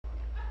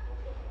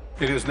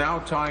It is now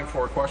time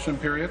for a question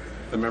period.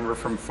 The member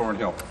from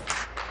Thornhill.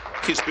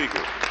 Thank you,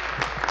 Speaker.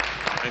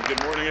 And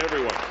good morning,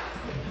 everyone.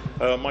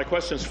 My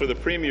question is for the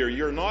Premier.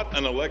 You're not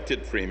an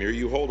elected Premier.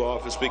 You hold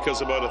office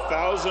because about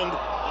 1,000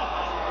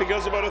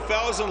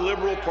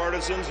 Liberal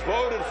partisans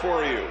voted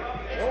for you.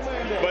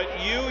 But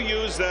you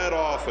use that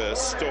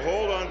office to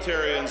hold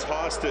Ontarians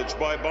hostage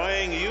by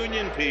buying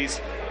union peace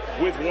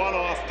with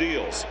one-off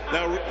deals.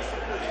 Now,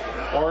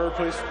 order,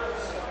 please.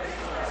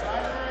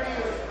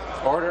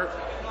 Order.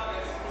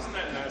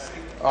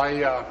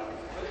 I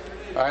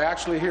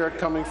actually hear it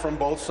coming from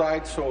both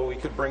sides, so we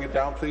could bring it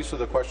down, please, so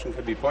the question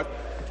could be put.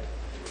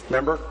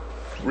 Member.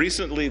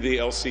 Recently, the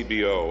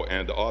LCBO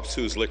and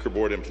OPSEU's Liquor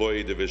Board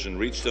Employee Division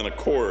reached an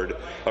accord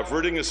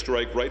averting a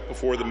strike right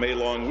before the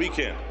May-long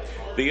weekend.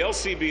 The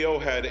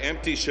LCBO had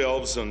empty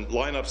shelves and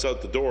lineups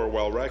out the door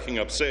while racking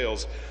up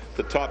sales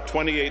that topped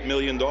 $28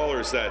 million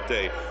that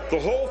day. The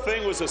whole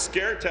thing was a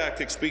scare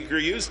tactic, Speaker,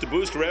 used to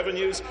boost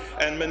revenues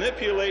and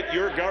manipulate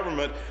your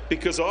government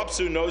because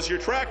OPSEU knows your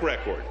track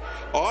record.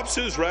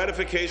 OPSEU's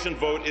ratification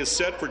vote is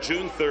set for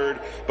June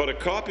 3rd, but a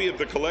copy of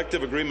the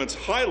collective agreement's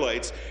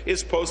highlights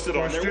is posted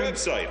on their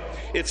website.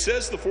 It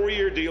says the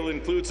 4-year deal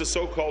includes a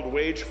so-called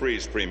wage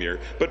freeze,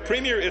 Premier. But,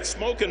 Premier, it's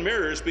smoke and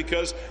mirrors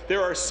because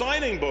there are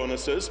signing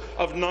bonuses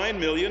of $9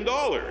 million.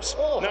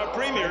 Now,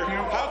 Premier,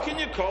 how can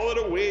you call it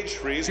a wage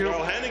freeze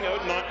while handing out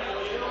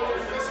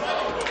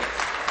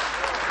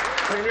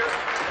Premier.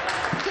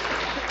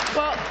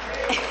 Well,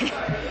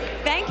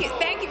 thank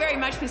you very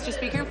much, Mr.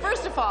 Speaker.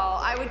 First of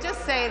all, I would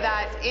just say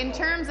that in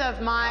terms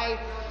of my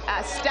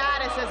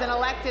status as an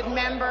elected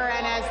member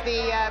and as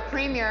the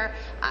Premier,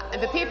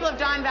 the people of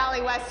Don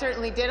Valley West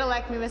certainly did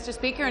elect me, Mr.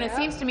 Speaker, and it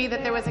seems to me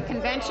that there was a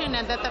convention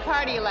and that the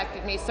party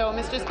elected me. So,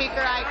 Mr.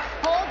 Speaker, I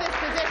hold this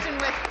position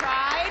with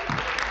pride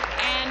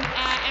and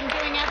am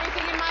doing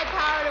everything in my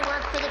power to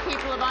work for the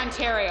people of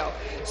Ontario.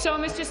 So,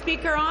 Mr.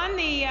 Speaker, on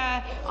the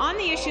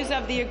issues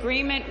of the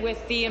agreement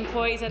with the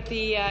employees at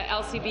the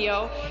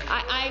LCBO,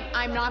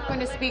 I'm not going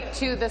to speak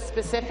to the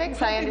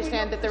specifics. I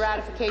understand that the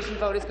ratification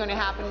vote is going to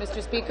happen,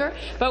 Mr. Speaker,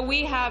 but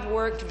we have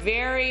worked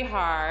very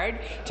hard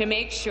to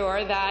make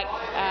sure that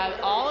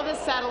all of the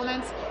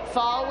settlements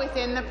fall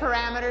within the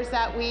parameters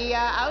that we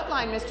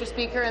outlined, Mr.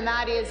 Speaker, and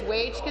that is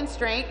wage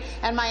constraint.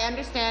 And my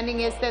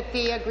understanding is that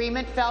the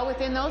agreement fell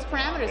within those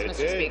parameters,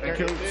 Mr. Speaker.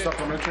 Thank you.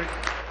 Supplementary.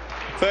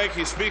 Thank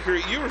you, Speaker.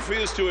 You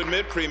refuse to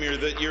admit, Premier,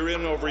 that you're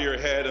in over your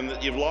head and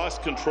that you've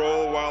lost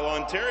control while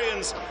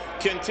Ontarians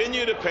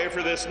continue to pay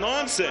for this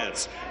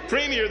nonsense.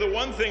 Premier, the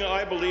one thing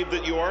I believe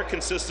that you are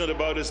consistent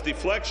about is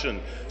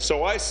deflection.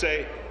 So I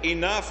say,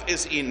 enough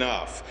is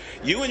enough.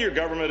 You and your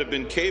government have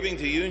been caving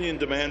to union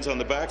demands on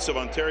the backs of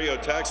Ontario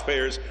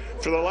taxpayers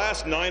for the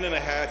last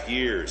 9.5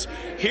 years.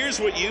 Here's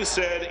what you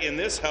said in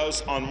this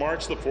House on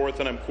March the 4th,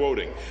 and I'm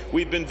quoting.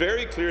 We've been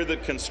very clear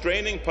that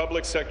constraining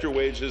public sector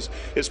wages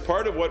is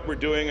part of what we're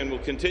doing and will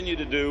continue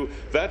to do.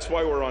 That's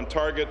why we're on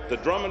target. The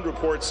Drummond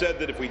report said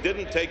that if we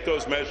didn't take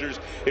those measures,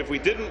 if we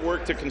didn't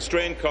work to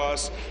constrain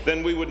costs,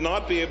 then we would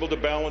not be able to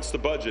balance the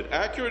budget.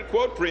 Accurate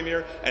quote,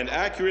 Premier, and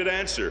accurate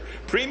answer.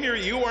 Premier,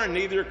 you are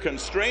neither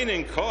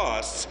constraining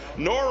costs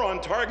nor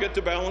on target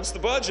to balance the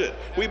budget.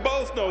 We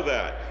both know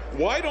that.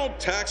 Why don't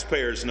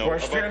taxpayers know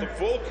about the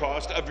full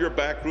cost of your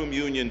backroom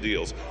union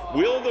deals?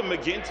 Will the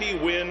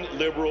McGuinty-Wynne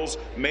Liberals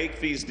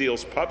make these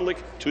deals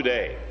public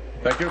today?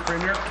 Thank you,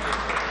 Premier.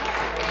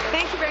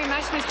 Thank you very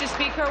much, Mr.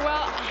 Speaker.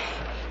 Well,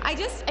 I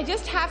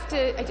just have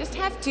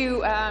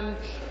to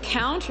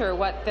counter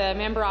what the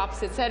member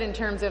opposite said in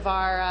terms of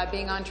our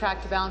being on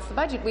track to balance the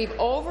budget. We've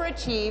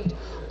overachieved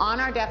on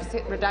our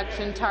deficit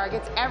reduction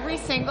targets every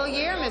single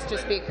year, Mr.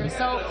 Speaker.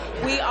 So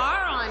we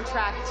are on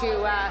track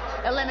to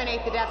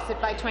eliminate the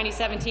deficit by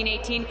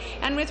 2017-18.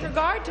 And with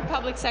regard to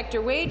public sector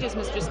wages,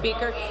 Mr.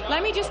 Speaker,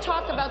 let me just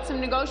talk about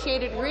some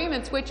negotiated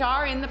agreements which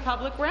are in the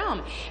public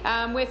realm.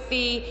 With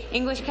the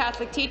English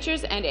Catholic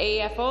teachers and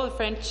AEFO,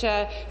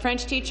 the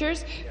French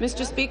teachers,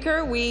 Mr.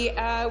 Speaker, we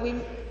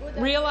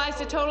realized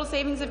a total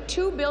savings of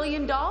 $2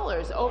 billion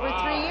over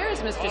 3 years,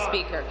 Mr.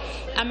 Speaker.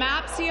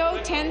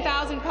 AMAPSIO,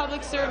 10,000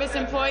 public service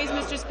employees,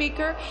 Mr.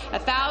 Speaker,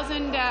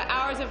 1,000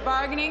 hours of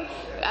bargaining.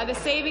 The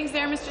savings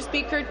there, Mr.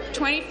 Speaker,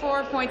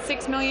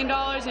 $24.6 million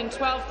in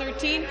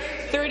 12-13,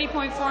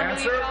 $30.4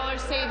 million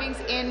savings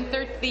in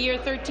the year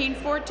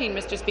 13-14,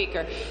 Mr.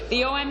 Speaker.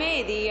 The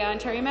OMA, the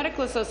Ontario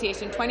Medical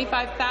Association,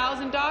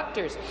 25,000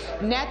 doctors,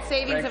 net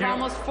savings of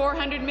almost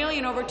 $400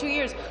 million over 2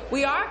 years.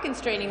 We are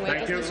constraining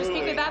wages, Mr.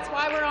 Speaker. That's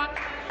why we're on.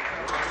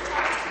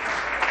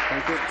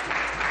 Thank you.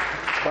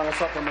 Final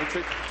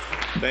supplementary.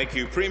 Thank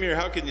you. Premier,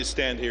 how can you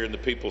stand here in the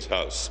People's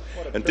House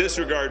and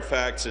disregard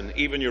facts and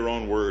even your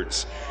own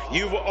words?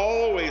 You've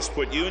always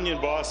put union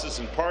bosses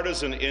and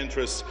partisan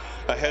interests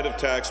ahead of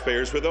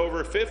taxpayers. With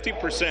over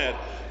 50%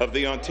 of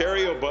the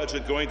Ontario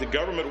budget going to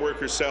government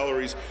workers'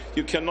 salaries,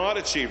 you cannot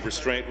achieve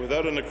restraint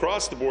without an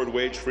across-the-board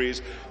wage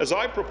freeze, as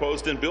I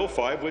proposed in Bill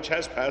 5, which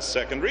has passed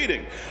second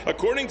reading.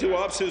 According to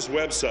OPSEU's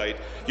website,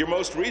 your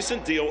most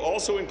recent deal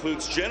also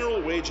includes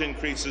general wage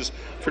increases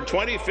for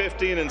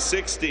 2015 and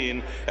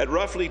 16 at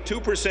roughly 2%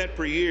 2%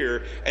 per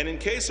year, and in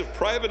case of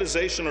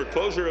privatization or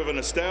closure of an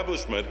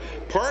establishment,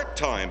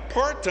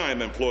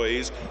 part-time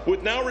employees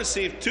would now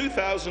receive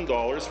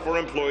 $2,000 for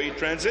employee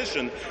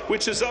transition,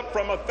 which is up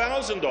from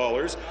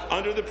 $1,000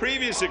 under the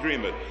previous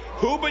agreement.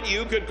 Who but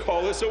you could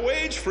call this a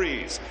wage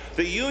freeze?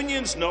 The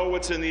unions know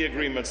what's in the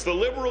agreements. The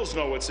Liberals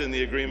know what's in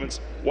the agreements.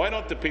 Why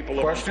don't the people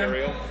of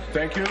Ontario?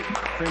 Thank you.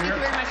 Thank you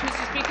very much,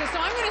 Mr. Speaker. So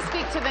I'm going to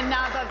speak to the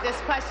nub of this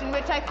question,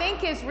 which I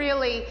think is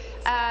really,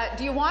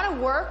 do you want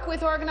to work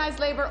with organized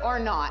labour or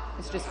not,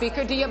 Mr.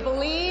 Speaker? Do you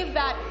believe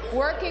that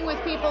working with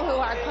people who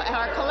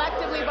are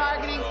collectively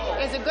bargaining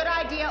is a good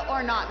idea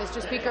or not,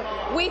 Mr. Speaker?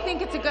 We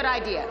think it's a good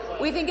idea.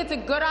 We think it's a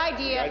good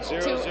idea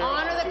to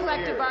honour the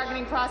collective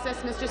bargaining process,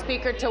 Mr.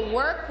 Speaker, to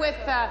work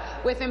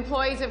with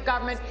employees of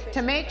government,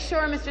 to make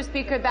sure, Mr.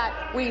 Speaker,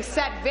 that we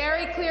set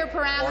very clear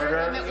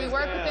parameters and that we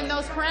work within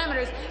those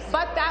parameters,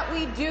 but that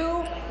we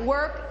do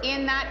work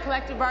in that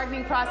collective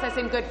bargaining process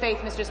in good faith,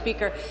 Mr.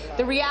 Speaker.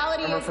 The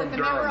reality is that the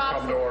member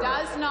opposite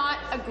does not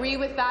agree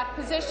with that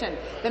position.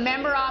 The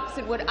member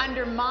opposite would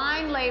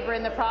undermine labour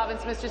in the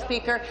province, Mr.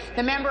 Speaker.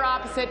 The member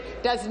opposite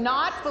does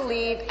not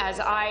believe, as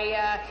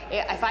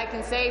if I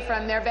can say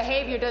from their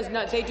behaviour,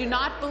 they do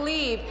not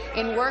believe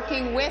in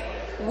working with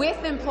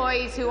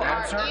employees who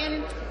are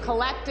in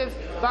collective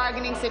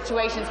bargaining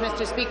situations,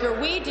 Mr. Speaker.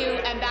 We do,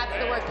 and that's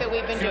the work that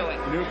we've been doing.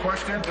 New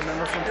question, the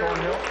member from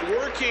Thornhill.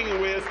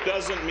 Working with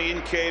doesn't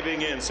mean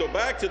caving in. So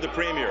back to the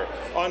Premier.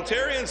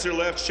 Ontarians are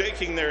left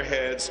shaking their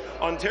heads.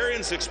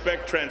 Ontarians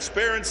expect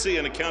transparency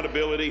and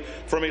accountability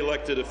from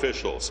elected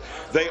officials.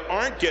 They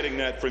aren't getting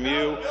that from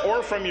you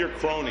or from your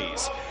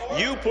cronies.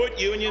 You put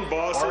union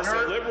bosses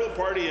and Liberal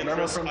Party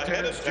interests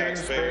ahead of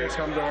taxpayers,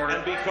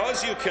 and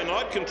because you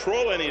cannot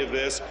control any of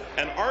this,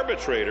 an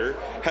arbitrator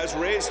has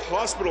raised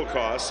hospital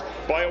costs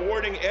by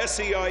awarding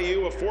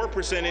SEIU a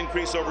 4%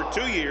 increase over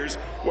 2 years,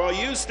 while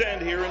you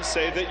stand here and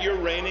say that you're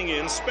reining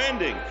in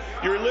spending.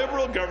 Your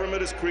Liberal government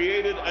has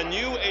created a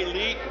new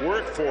elite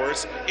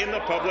workforce in the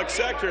public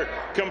sector,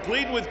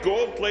 complete with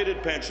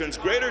gold-plated pensions,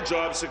 greater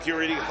job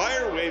security,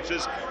 higher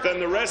wages than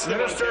the rest of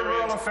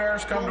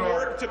Ontarians who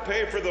work to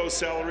pay for those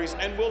salaries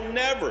and will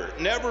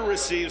never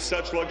receive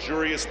such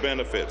luxurious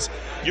benefits.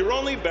 Your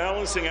only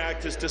balancing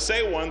act is to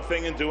say one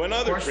thing and do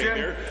another,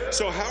 Premier.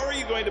 So how are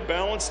you going to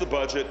balance the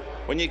budget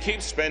when you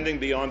keep spending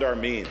beyond our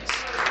means?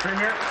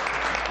 Premier.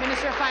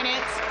 Minister of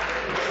Finance.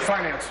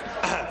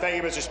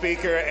 Thank you, Mr.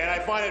 Speaker. And I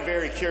find it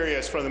very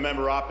curious from the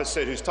member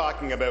opposite who's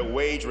talking about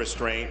wage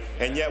restraint,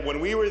 and yet when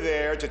we were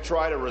there to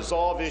try to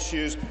resolve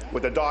issues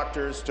with the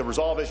doctors, to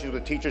resolve issues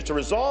with teachers, to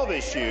resolve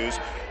issues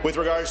with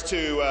regards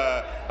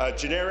to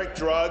generic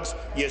drugs,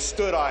 you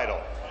stood idle.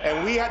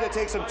 And we had to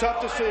take some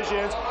tough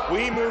decisions.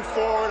 We moved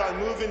forward on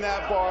moving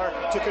that bar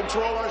to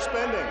control our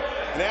spending.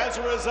 And as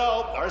a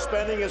result, our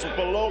spending is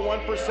below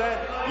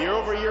 1%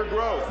 year-over-year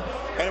growth.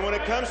 And when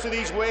it comes to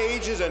these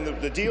wages and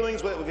the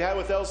dealings that we've had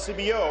with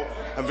LCBO,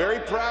 I'm very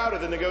proud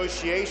of the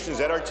negotiations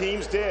that our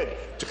teams did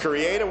to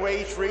create a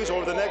wage freeze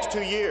over the next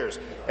 2 years.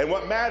 And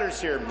what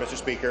matters here, Mr.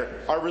 Speaker,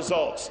 are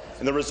results.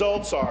 And the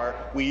results are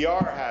we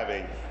are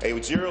having a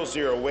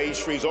 0-0 wage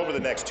freeze over the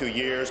next 2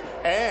 years.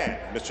 And,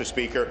 Mr.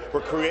 Speaker,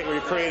 we're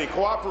creating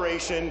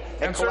cooperation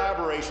and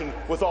collaboration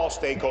with all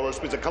stakeholders,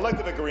 because a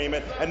collective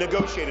agreement, a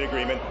negotiated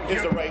agreement,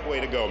 is the right way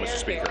to go, Mr.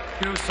 Speaker.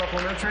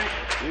 Supplementary.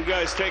 You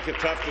guys take a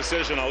tough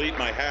decision, I'll eat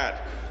my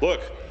hat.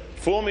 Look,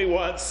 fool me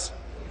once,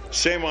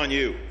 shame on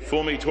you.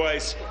 Fool me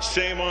twice,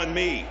 shame on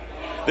me.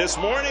 This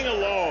morning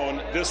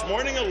alone,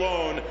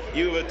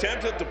 you've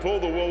attempted to pull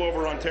the wool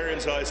over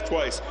Ontarians' eyes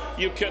twice.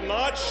 You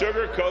cannot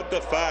sugarcoat the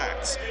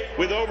facts.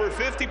 With over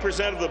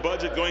 50% of the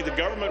budget going to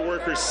government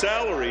workers'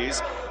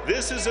 salaries,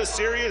 this is a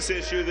serious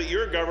issue that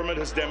your government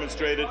has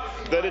demonstrated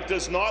that it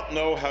does not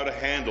know how to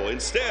handle.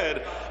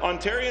 Instead,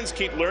 Ontarians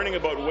keep learning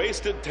about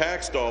wasted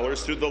tax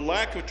dollars through the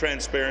lack of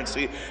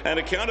transparency and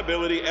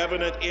accountability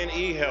evident in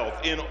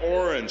e-health, in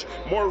Orange,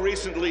 more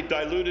recently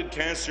diluted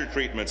cancer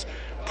treatments.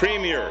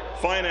 Premier,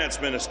 Finance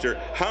Minister,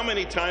 how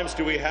many times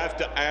do we have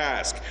to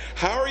ask?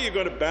 How are you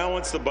going to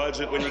balance the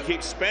budget when you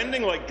keep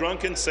spending like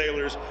drunken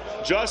sailors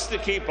just to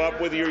keep up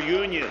with your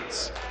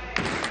unions?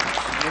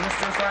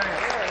 Minister of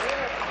Finance.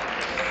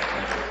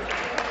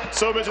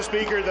 So, Mr.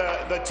 Speaker,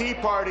 the Tea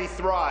Party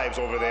thrives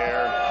over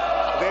there.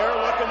 They're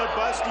looking to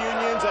bust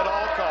unions at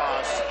all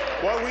costs.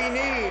 What we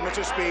need,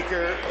 Mr.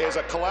 Speaker, is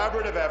a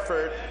collaborative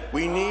effort.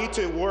 We need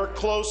to work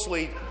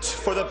closely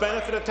for the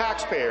benefit of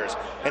taxpayers.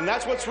 And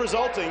that's what's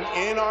resulting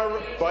in our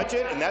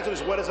budget, and that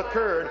is what has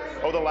occurred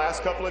over the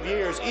last couple of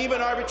years. Even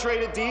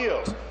arbitrated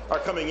deals are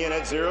coming in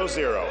at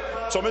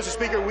 0-0. So, Mr.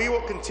 Speaker, we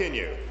will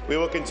continue. We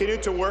will continue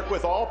to work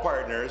with all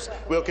partners.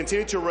 We'll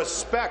continue to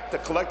respect the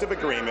collective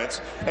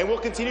agreements, and we'll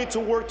continue to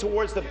work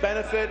towards the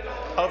benefit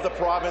of the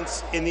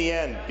province in the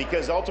end,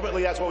 because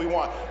ultimately that's what we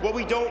want. What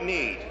we don't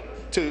need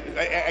to,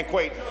 and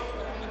quite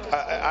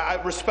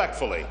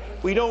respectfully,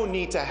 we don't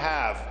need to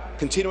have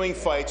continuing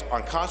fights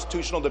on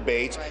constitutional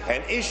debates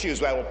and issues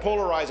that will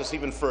polarize us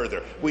even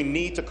further. We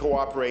need to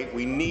cooperate.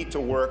 We need to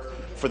work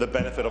for the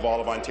benefit of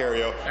all of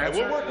Ontario. And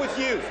we'll work with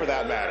you for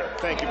that matter.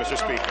 Thank you, Mr.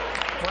 Speaker.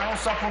 Final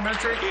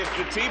supplementary. If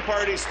the Tea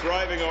Party's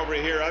thriving over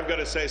here, I've got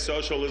to say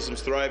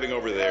socialism's thriving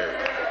over there.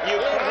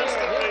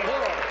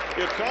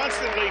 You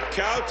constantly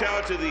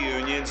kowtow to the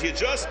unions. You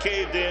just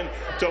caved in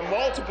to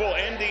multiple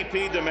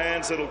NDP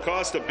demands that will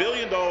cost $1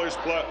 billion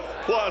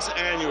plus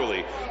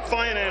annually.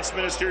 Finance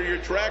Minister, your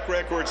track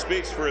record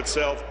speaks for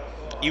itself.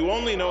 You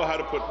only know how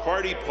to put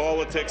party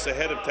politics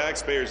ahead of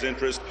taxpayers'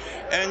 interest,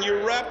 and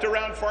you're wrapped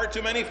around far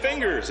too many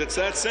fingers. It's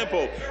that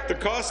simple. The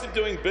cost of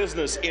doing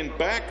business in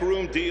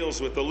backroom deals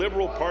with the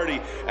Liberal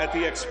Party at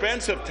the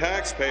expense of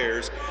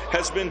taxpayers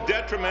has been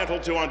detrimental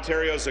to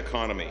Ontario's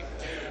economy.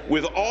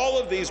 With all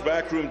of these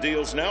backroom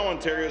deals, now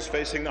Ontario is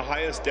facing the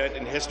highest debt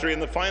in history,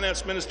 and the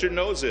Finance Minister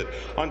knows it.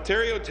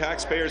 Ontario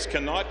taxpayers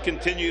cannot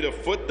continue to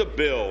foot the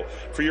bill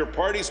for your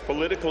party's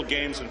political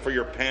games and for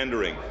your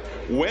pandering.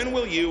 When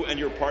will you and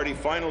your party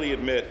finally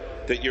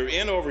admit that you're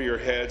in over your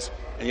heads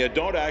and you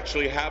don't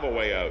actually have a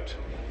way out?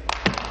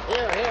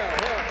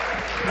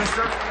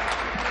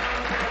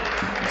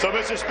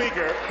 Mr.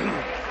 Speaker,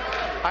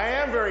 I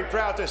am very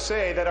proud to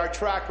say that our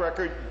track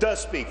record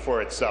does speak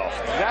for itself.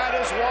 That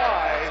is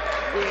why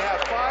we have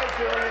 $5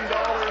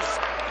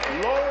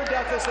 billion lower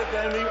deficit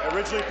than we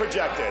originally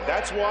projected.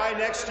 That's why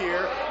next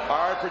year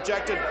our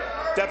projected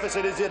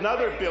deficit is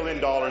another $1 billion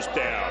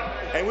down.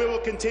 And we will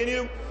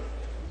continue.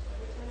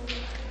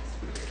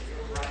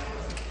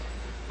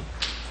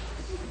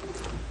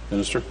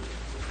 Minister.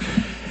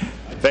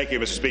 Thank you,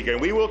 Mr. Speaker.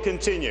 And we will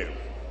continue.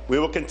 We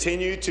will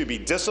continue to be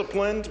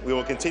disciplined. We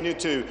will continue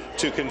to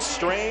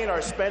constrain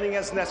our spending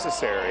as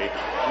necessary.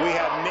 We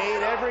have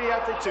made every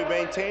effort to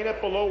maintain it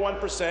below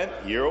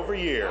 1% year over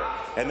year,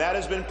 and that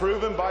has been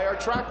proven by our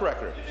track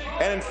record.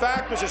 And in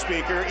fact, Mr.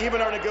 Speaker, even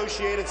our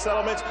negotiated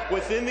settlements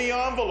within the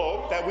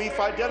envelope that we've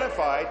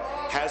identified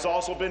has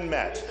also been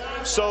met.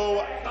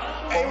 So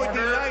it would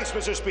be nice,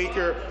 Mr.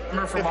 Speaker,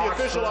 if the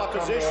official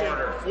opposition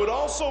would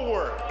also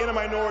work in a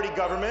minority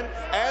government,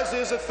 as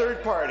is a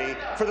third party,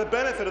 for the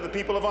benefit of the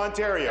people of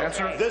Ontario.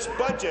 This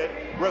budget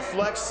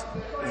reflects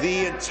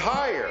the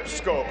entire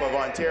scope of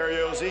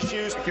Ontario's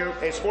issues.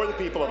 It's for the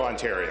people of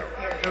Ontario.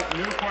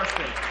 New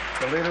question.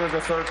 The Leader of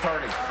the Third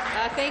Party.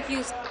 Thank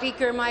you,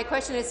 Speaker. My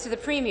question is to the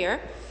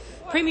Premier.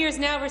 Premier has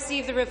now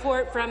received the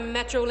report from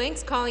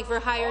Metrolinx calling for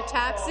higher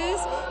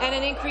taxes and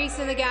an increase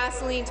in the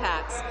gasoline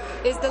tax.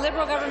 Is the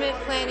Liberal government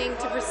planning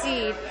to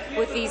proceed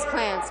with these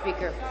plans,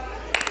 Speaker?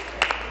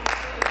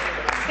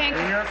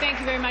 Thank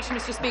you very much,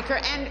 Mr. Speaker.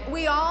 And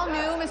we all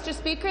knew, Mr.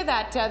 Speaker,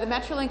 that the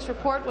Metrolinx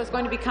report was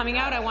going to be coming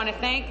out. I want to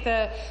thank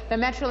the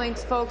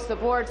Metrolinx folks, the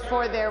boards,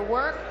 for their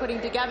work putting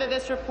together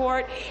this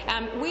report.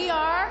 We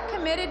are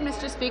committed,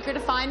 Mr. Speaker, to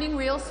finding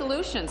real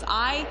solutions.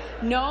 I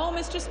know,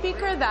 Mr.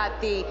 Speaker,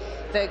 that the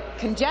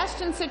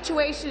congestion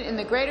situation in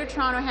the Greater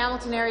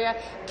Toronto-Hamilton area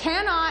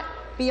cannot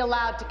be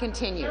allowed to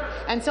continue.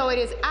 And so it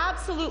is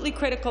absolutely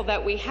critical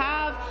that we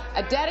have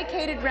a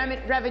dedicated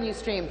revenue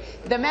stream.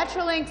 The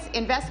Metrolinx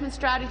investment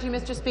strategy,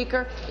 Mr.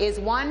 Speaker, is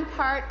one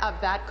part of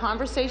that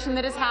conversation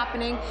that is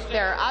happening.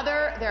 There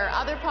are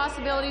other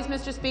possibilities,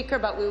 Mr. Speaker,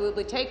 but we'll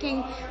be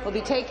taking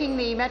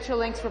the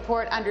Metrolinx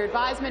report under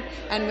advisement,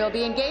 and we'll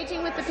be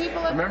engaging with the people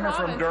of the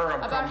province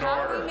about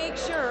how we make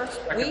sure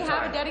we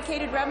have a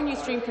dedicated revenue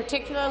stream,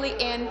 particularly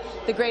in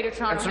the Greater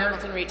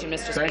Toronto-Hamilton region,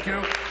 Mr. Speaker. Thank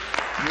you.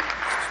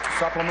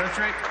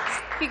 Supplementary.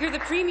 Speaker, the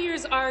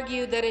Premier's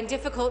argued that in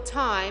difficult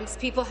times,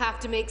 people have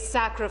to make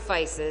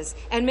sacrifices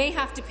and may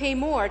have to pay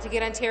more to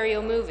get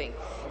Ontario moving.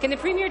 Can the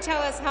Premier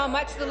tell us how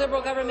much the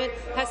Liberal government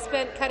has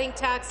spent cutting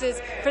taxes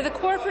for the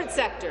corporate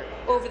sector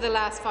over the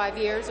last 5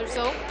 years or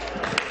so?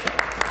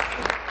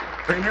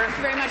 Premier. Thank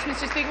you very much,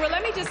 Mr. Speaker. Well,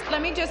 let me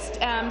just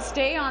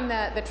stay on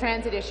the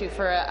transit issue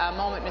for a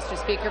moment, Mr.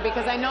 Speaker,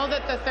 because I know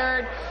that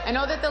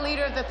the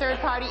Leader of the Third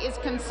Party is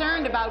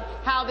concerned about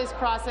how this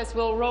process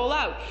will roll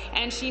out,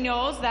 and she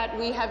knows that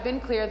we have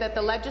been clear that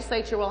the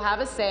legislature will have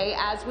a say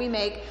as we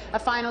make a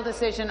final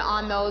decision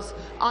on those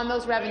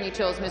revenue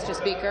tools, Mr.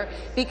 Speaker,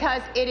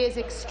 because it is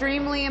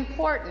extremely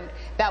important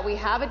that we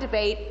have a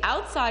debate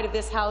outside of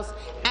this House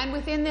and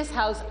within this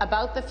House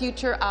about the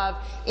future of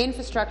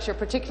infrastructure,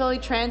 particularly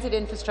transit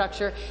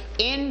infrastructure,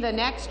 in the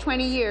next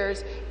 20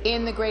 years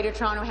in the Greater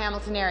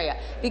Toronto-Hamilton area.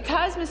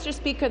 Because, Mr.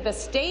 Speaker, the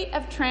state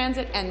of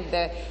transit and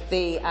the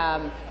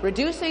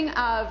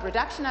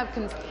reduction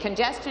of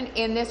congestion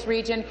in this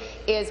region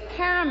is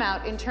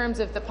paramount in terms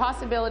of the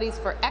possibilities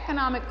for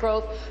economic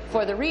growth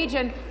for the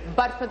region,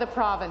 but for the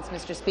province,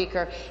 Mr.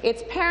 Speaker.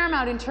 It's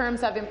paramount in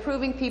terms of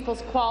improving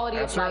people's quality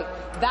of life.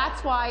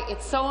 That's why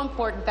it's so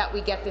important that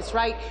we get this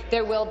right.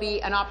 There will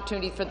be an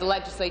opportunity for the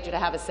legislature to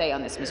have a say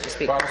on this, Mr.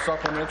 Speaker. Final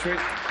supplementary.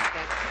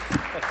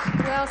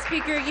 Well,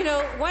 Speaker, you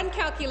know, one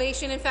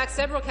calculation, in fact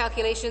several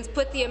calculations,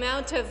 put the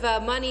amount of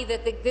money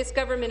that this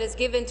government has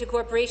given to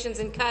corporations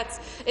and cuts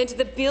into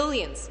the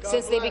billions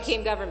since they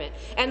became government.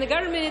 And the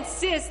government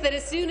insists that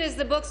as soon as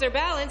the books are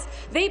balanced,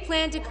 they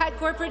plan to cut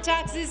corporate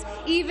taxes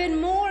even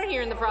more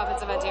here in the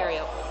province of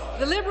Ontario.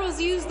 The Liberals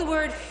use the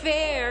word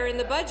fair in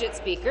the budget,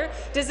 Speaker.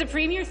 Does the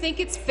Premier think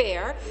it's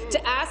fair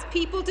to ask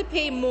people to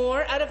pay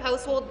more out of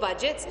household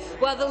budgets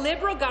while the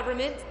Liberal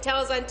government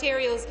tells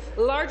Ontario's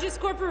largest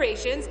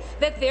corporations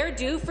that they're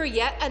due for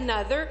yet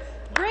another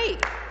break?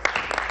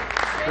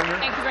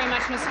 Thank you very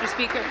much, Mr.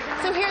 Speaker.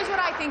 So here's what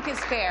I think is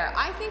fair.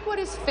 I think what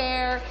is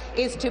fair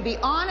is to be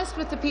honest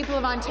with the people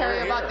of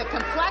Ontario about the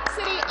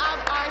complexity of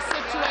our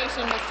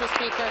situation, Mr.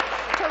 Speaker,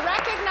 to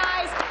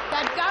recognize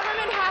that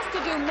government has to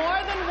do more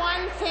than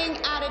one thing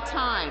at a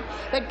time,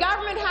 that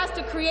government has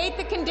to create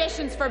the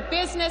conditions for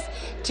business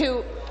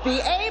to be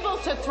able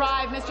to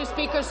thrive, Mr.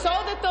 Speaker, so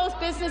that those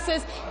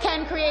businesses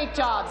can create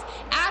jobs.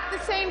 At the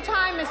same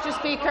time, Mr.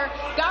 Speaker,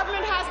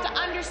 government has to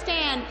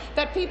understand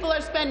that people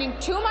are spending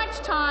too much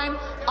time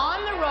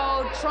on the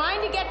road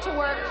trying to get to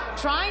work,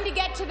 trying to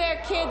get to their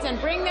kids and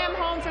bring them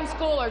home from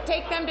school or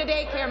take them to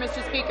daycare,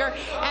 Mr. Speaker,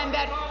 and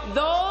that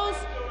those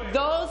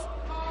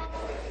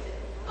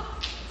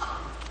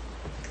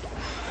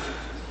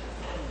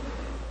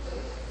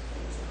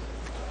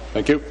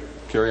Thank you.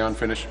 Carry on.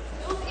 Finish.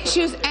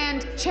 issues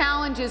and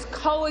challenges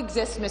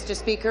coexist, Mr.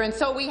 Speaker, and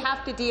so we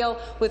have to deal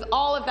with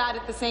all of that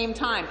at the same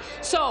time.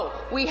 So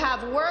we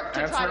have work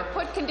to try to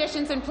put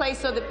conditions in place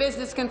so that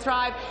business can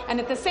thrive, and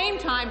at the same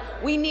time,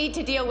 we need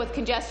to deal with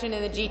congestion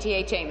in the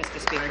GTHA, Mr.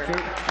 Speaker.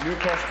 Thank you. New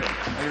question.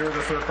 Leader of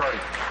the third party.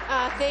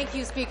 Thank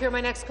you, Speaker.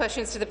 My next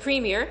question is to the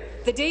Premier.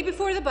 The day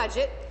before the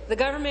budget, the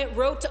government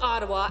wrote to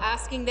Ottawa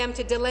asking them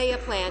to delay a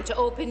plan to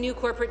open new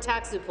corporate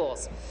tax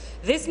loopholes.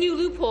 This new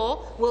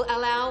loophole will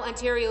allow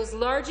Ontario's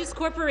largest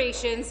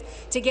corporations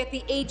to get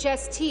the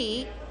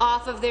HST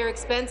off of their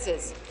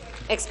expenses.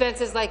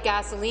 Expenses like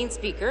gasoline,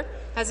 Speaker.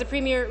 Has the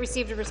Premier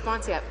received a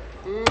response yet?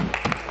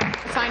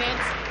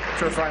 Finance.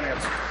 Sure,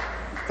 Finance.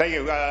 Thank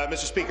you,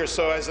 Mr. Speaker.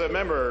 So as a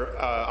member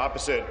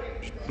opposite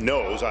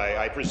knows,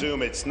 I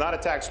presume it's not a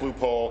tax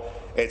loophole.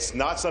 It's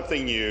not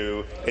something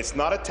new. It's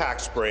not a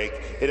tax break.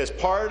 It is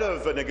part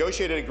of a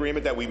negotiated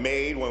agreement that we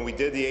made when we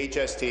did the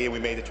HST and we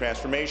made the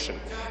transformation.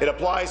 It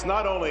applies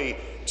not only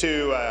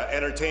to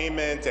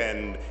entertainment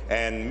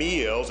and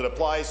meals. It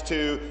applies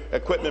to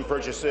equipment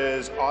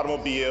purchases,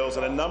 automobiles,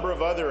 and a number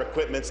of other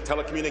equipments,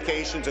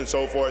 telecommunications, and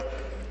so forth.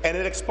 And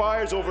it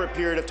expires over a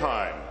period of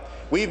time.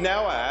 We've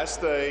now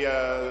asked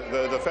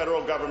the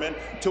federal government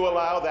to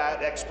allow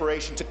that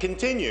expiration to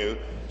continue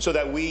so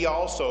that we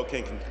also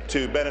can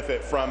to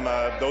benefit from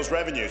those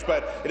revenues.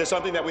 But it is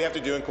something that we have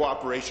to do in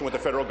cooperation with the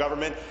federal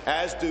government,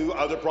 as do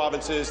other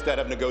provinces that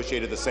have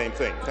negotiated the same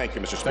thing. Thank you,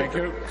 Mr.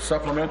 Speaker. Thank you.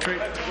 Supplementary.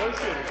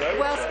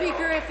 Well,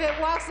 Speaker, if it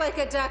walks like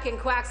a duck and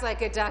quacks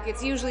like a duck,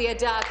 it's usually a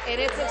duck,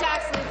 and it's a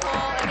tax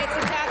loophole, and it's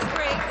a tax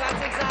break.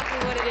 That's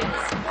exactly what it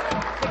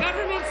is. The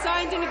government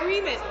signed an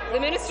agreement. The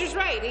minister's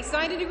right. He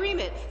signed an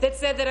agreement that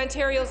said that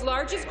Ontario's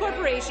largest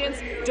corporations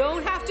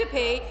don't have to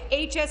pay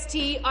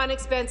HST on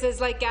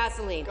expenses like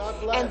gasoline.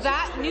 And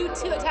that new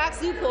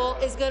tax loophole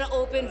is going to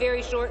open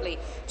very shortly.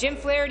 Jim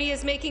Flaherty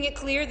is making it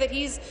clear that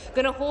he's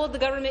going to hold the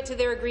government to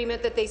their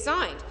agreement that they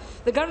signed.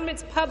 The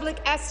government's public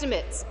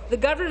estimates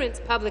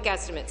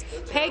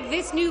peg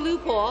this new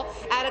loophole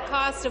at a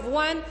cost of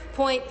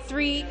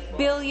 $1.3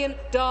 billion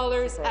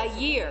a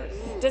year.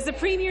 Does the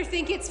Premier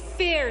think it's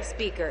fair,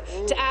 Speaker,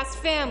 to ask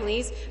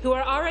families who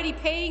are already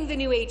paying the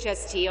new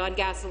HST on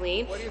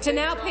gasoline to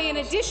now pay an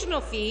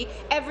additional fee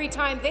every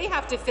time they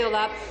have to fill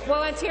up,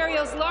 while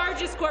Ontario's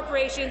largest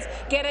corporations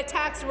get a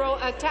tax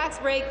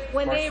break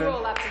when they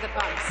roll up to the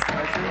pumps?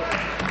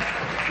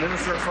 Thank you.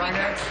 Minister of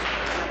Finance.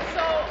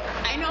 So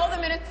I know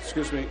the minister.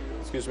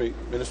 Excuse me.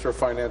 Minister of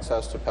Finance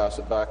has to pass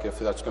it back if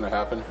that's going to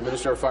happen.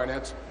 Minister of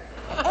Finance.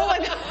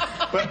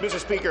 But, Mr.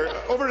 Speaker,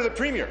 over to the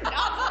Premier. No.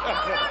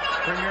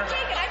 Premier.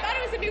 I thought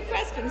it was a new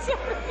question.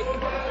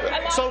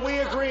 Sorry. So we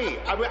agree.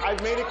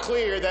 I've made it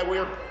clear that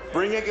we're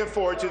bringing it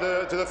forward to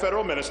the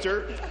federal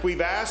minister.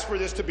 We've asked for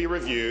this to be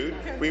reviewed.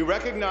 We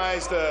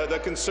recognize the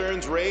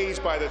concerns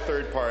raised by the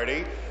third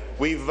party.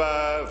 We've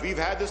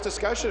had this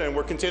discussion, and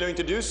we're continuing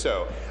to do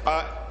so.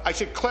 I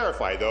should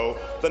clarify, though,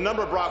 the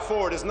number brought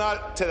forward is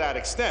not to that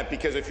extent,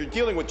 because if you're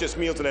dealing with just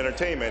meals and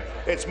entertainment,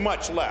 it's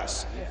much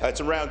less.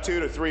 It's around 2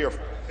 to 3 or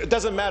it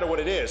doesn't matter what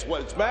it is.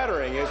 What's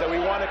mattering is that we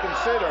want to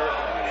consider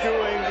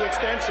doing the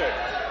extension.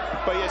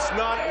 But it's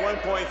not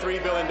 $1.3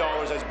 billion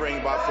as being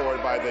brought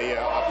forward by the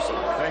opposite.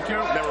 Thank you.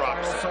 Member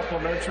opposite.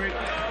 Supplementary.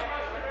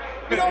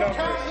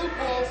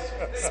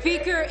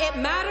 Speaker, it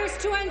matters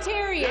to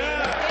Ontarians.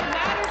 It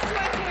matters to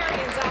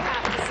Ontarians, I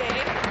have to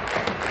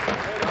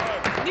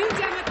say. New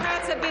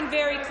Democrats have been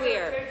very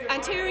clear.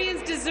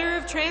 Ontarians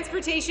deserve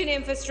transportation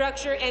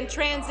infrastructure and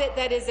transit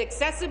that is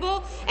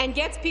accessible and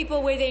gets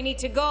people where they need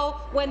to go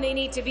when they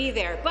need to be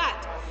there.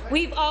 But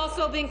we've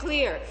also been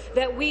clear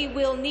that we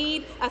will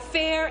need a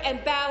fair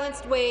and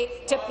balanced way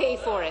to pay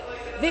for it.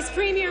 This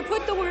Premier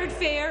put the word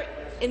fair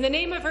in the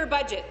name of her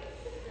budget.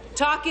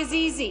 Talk is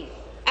easy.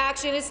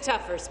 Action is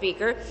tougher,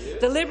 Speaker.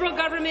 The Liberal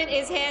government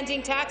is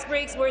handing tax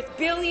breaks worth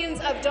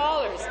billions of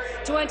dollars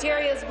to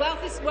Ontario's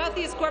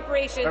wealthiest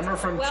corporations, Member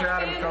from while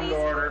Chatham, come to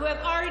order. who have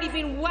already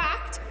been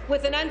whacked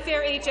with an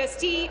unfair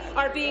HST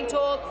are being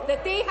told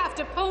that they have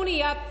to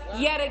pony up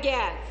yet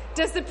again.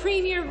 Does the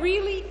Premier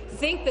really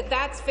think that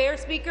that's fair,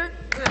 Speaker?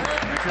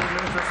 Thank you,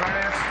 Minister of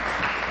Finance.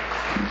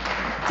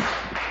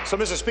 So,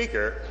 Mr.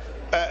 Speaker,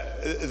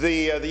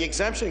 the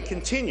exemption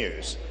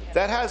continues.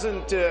 That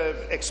hasn't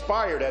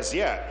expired as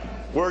yet.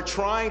 We're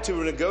trying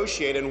to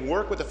negotiate and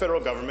work with the federal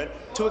government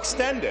to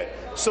extend it.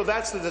 So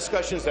that's the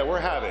discussions that we're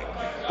having.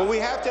 But we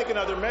have taken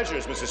other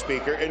measures, Mr.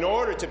 Speaker, in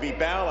order to be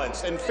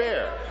balanced and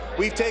fair.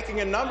 We've taken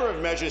a number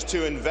of measures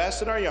to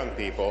invest in our young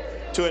people,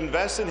 to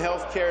invest in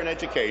health care and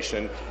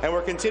education, and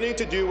we're continuing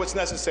to do what's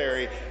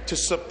necessary to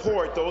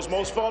support those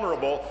most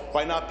vulnerable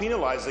by not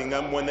penalizing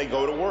them when they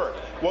go to work.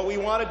 What we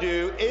want to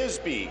do is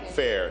be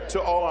fair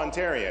to all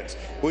Ontarians.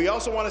 We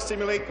also want to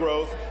stimulate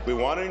growth. We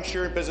want to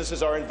ensure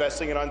businesses are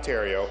investing in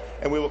Ontario,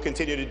 and we will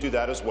continue to do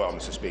that as well,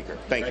 Mr. Speaker.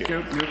 Thank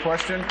you. New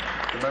question.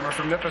 The member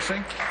from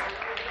Nipissing.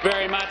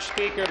 Very much,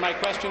 Speaker. My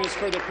question is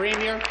for the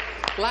Premier.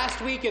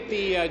 Last week at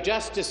the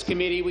Justice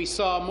Committee, we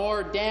saw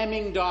more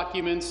damning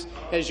documents,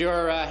 as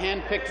your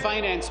hand-picked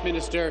Finance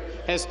Minister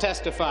has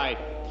testified.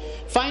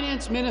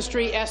 Finance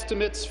Ministry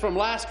estimates from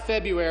last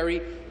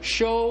February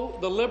show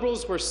the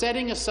Liberals were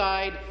setting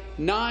aside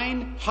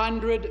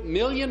 $900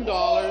 million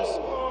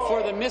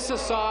for the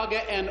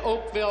Mississauga and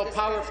Oakville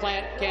power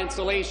plant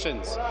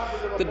cancellations.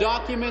 The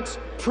documents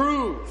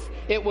prove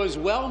it was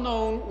well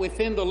known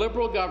within the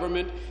Liberal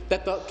government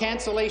that the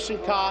cancellation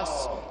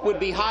costs would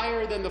be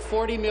higher than the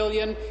 $40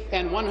 million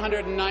and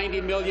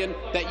 $190 million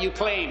that you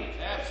claim.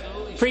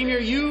 Premier,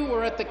 you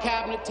were at the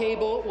Cabinet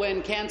table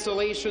when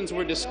cancellations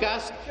were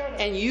discussed,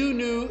 and you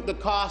knew the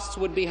costs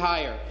would be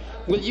higher.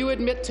 Will you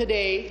admit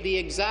today the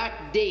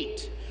exact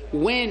date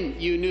when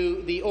you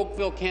knew the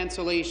Oakville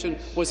cancellation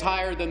was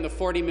higher than the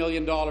 $40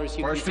 million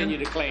you continue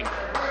to claim?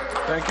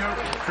 Thank you.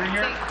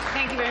 Premier.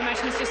 Thank you very much,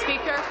 Mr.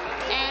 Speaker.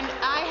 And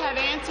I have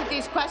answered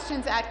these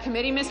questions at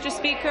committee, Mr.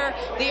 Speaker.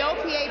 The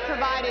OPA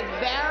provided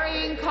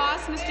varying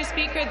costs, Mr.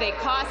 Speaker. They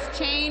cost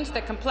change.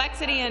 The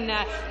complexity in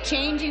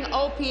changing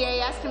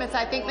OPA estimates,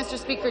 I think, Mr.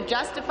 Speaker,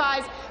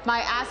 justifies my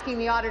asking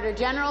the Auditor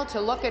General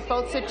to look at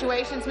both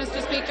situations,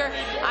 Mr. Speaker.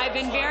 I've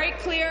been very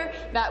clear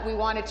that we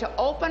wanted to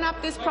open up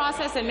this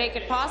process and make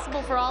it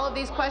possible for all of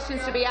these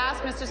questions to be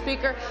asked, Mr.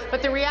 Speaker.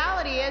 But the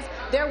reality is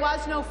there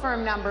was no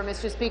firm number,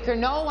 Mr. Speaker.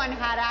 No one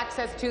had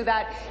access to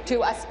that,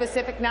 to a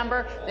specific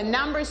number. The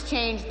numbers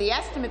changed, the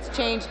estimates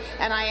changed,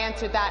 and I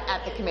answered that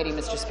at the committee,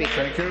 Mr. Speaker.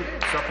 Thank you.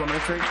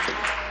 Supplementary.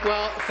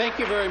 Well, thank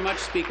you very much,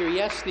 Speaker.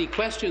 Yes, the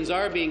questions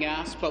are being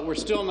asked, but we're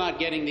still not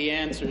getting the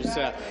answers.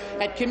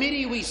 At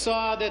committee, we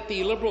saw that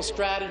the Liberal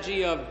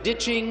strategy of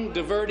ditching,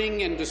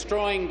 diverting, and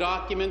destroying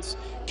documents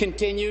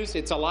continues.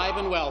 It's alive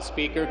and well,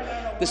 Speaker.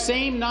 The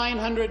same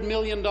 $900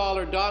 million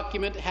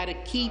document had a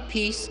key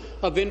piece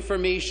of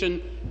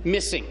information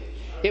missing.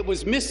 It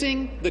was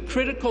missing the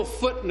critical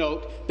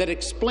footnote that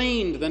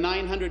explained the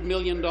 $900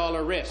 million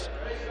risk.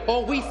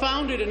 Oh, we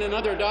found it in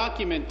another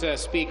document,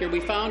 Speaker.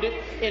 We found it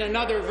in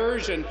another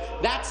version.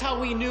 That's how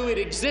we knew it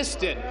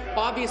existed.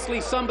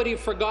 Obviously, somebody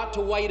forgot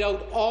to white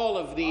out all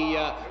of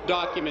the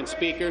documents,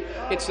 Speaker.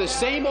 It's the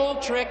same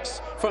old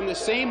tricks from the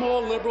same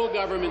old Liberal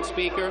government,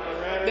 Speaker.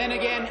 Then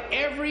again,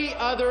 every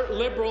other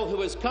Liberal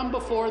who has come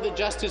before the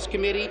Justice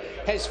Committee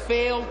has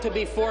failed to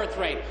be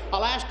forthright.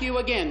 I'll ask you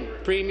again,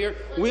 Premier,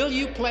 will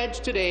you pledge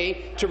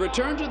today to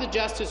return to the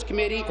Justice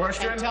Committee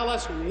and tell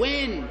us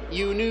when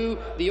you knew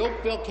the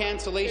Oakville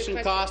cancellation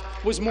cost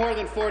was more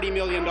than $40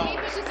 million?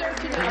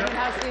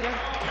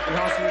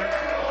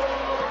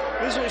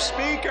 Mr.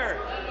 Speaker,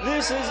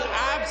 this is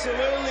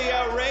absolutely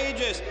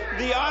outrageous.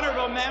 The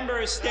honourable member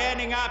is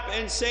standing up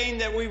and saying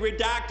that we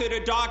redacted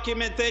a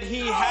document that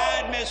he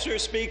had, Mr.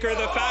 Speaker.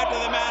 The fact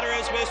of the matter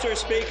is, Mr.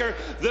 Speaker,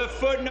 the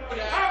footnote...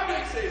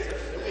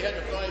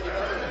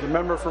 The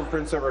member from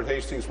Prince Edward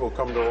Hastings will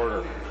come to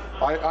order.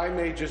 I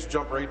may just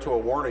jump right to a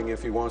warning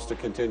if he wants to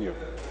continue.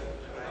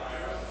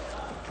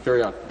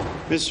 Carry on.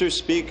 Mr.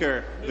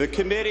 Speaker, the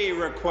committee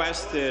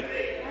requested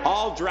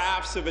all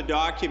drafts of a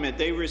document.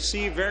 They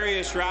received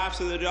various drafts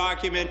of the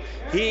document.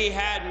 He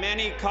had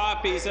many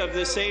copies of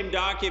the same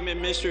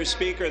document, Mr.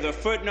 Speaker. The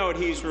footnote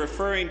he's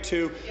referring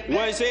to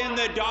was in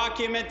the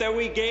document that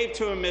we gave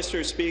to him,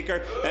 Mr.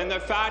 Speaker. And the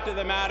fact of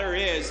the matter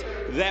is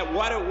that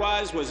what it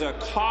was a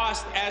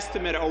cost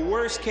estimate, a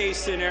worst-case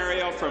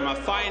scenario from a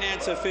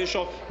finance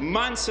official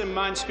months and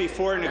months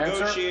before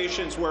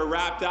negotiations were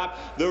wrapped up.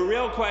 The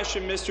real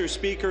question, Mr.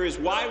 Speaker, is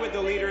why would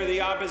the Leader of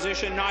the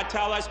Opposition not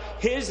tell us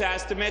his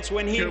estimates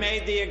when he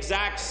made the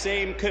exact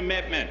same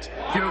commitment?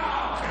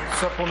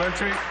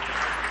 Supplementary.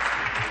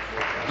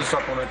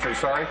 Supplementary,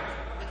 sorry.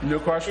 New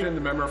question,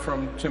 the member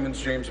from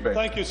Timmins James Bay.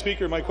 Thank you,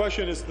 Speaker. My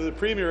question is to the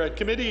Premier. At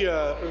committee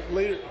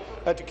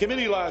at the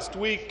committee last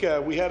week,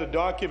 we had a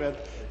document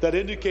that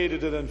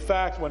indicated that, in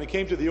fact, when it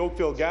came to the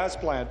Oakville gas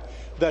plant,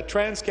 that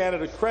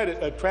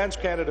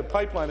TransCanada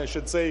pipeline, I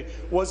should say,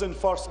 was in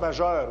force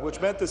majeure, which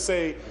meant to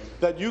say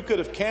that you could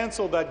have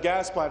cancelled that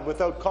gas plant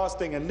without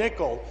costing a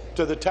nickel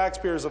to the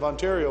taxpayers of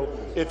Ontario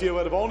if you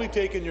would have only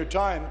taken your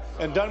time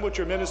and done what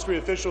your ministry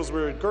officials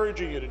were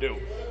encouraging you to do.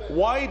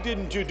 Why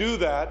didn't you do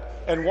that,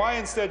 and why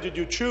instead said did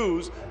you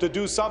choose to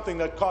do something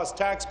that cost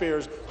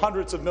taxpayers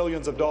hundreds of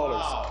millions of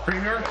dollars? Wow.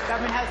 Premier?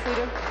 Government House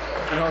Leader.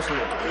 House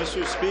Leader.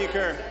 Mr.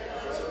 Speaker,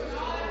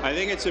 I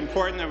think it's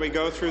important that we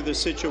go through the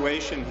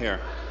situation here.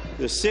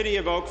 The City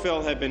of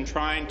Oakville had been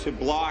trying to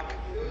block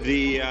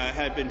the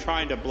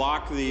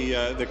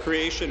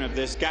creation of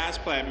this gas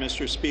plant,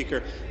 Mr.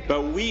 Speaker,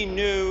 but we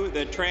knew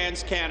that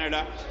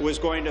TransCanada was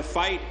going to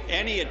fight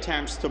any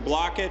attempts to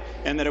block it,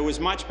 and that it was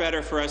much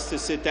better for us to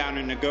sit down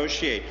and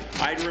negotiate.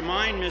 I'd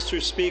remind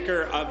Mr.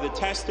 Speaker of the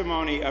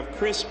testimony of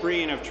Chris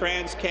Breen of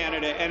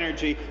TransCanada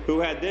Energy, who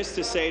had this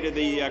to say to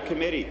the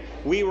committee.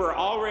 We were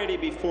already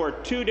before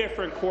 2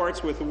 different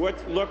courts with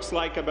what looks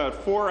like about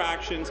 4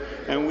 actions,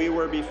 and we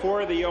were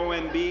before the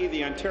OMB,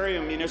 the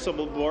Ontario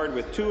Municipal Board,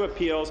 with 2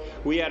 appeals.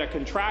 We had a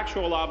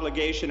contractual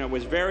obligation. It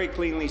was very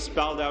cleanly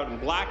spelled out in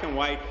black and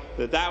white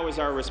that was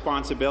our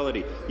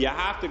responsibility. You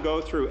have to go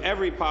through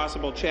every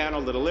possible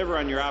channel to deliver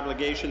on your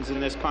obligations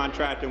in this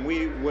contract, and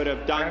we would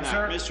have done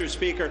that. Mr.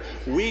 Speaker,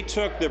 we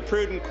took the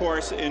prudent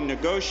course in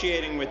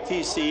negotiating with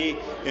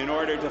TCE in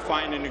order to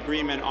find an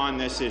agreement on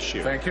this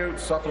issue. Thank you.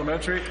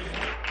 Supplementary.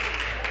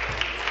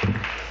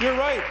 You're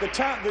right.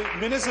 The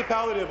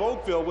municipality of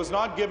Oakville was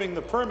not giving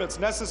the permits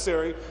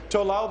necessary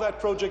to allow that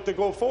project to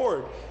go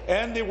forward,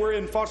 and they were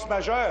in force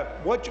majeure.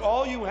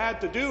 All you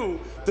had to do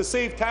to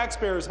save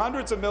taxpayers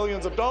hundreds of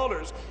millions of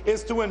dollars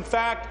is to, in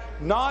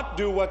fact, not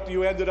do what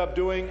you ended up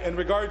doing in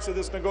regards to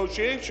this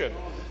negotiation.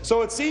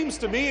 So it seems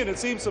to me, and it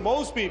seems to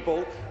most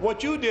people,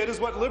 what you did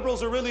is what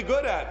Liberals are really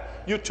good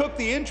at. You took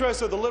the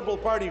interest of the Liberal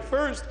Party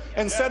first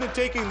instead of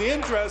taking the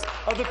interest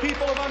of the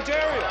people of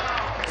Ontario.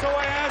 So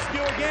I ask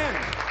you again,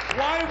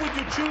 why would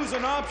you choose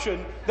an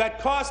option that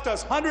cost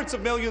us hundreds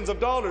of millions of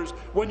dollars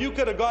when you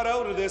could have got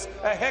out of this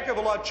a heck of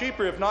a lot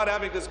cheaper if not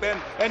having to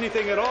spend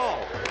anything at all?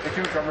 Thank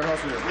you, Government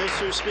House Leader.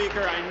 Mr.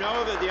 Speaker, I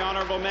know that the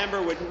honourable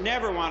member would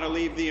never want to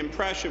leave the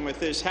impression with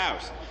this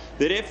House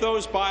that if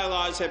those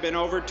bylaws had been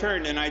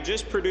overturned, and I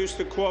just produced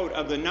a quote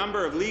of the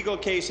number of legal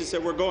cases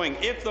that were going,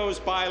 if those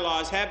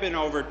bylaws had been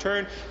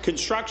overturned,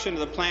 construction of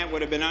the plant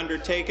would have been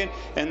undertaken,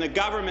 and the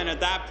government at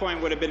that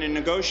point would have been in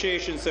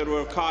negotiations that would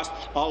have cost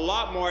a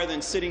lot more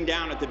than sitting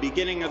down at the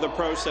beginning of the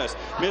process.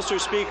 Mr.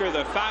 Speaker,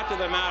 the fact of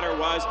the matter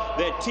was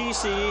that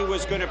TCE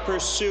was going to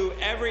pursue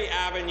every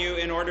avenue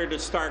in order to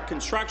start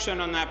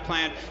construction on that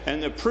plant,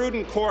 and the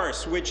prudent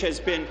course, which has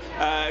been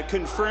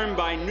confirmed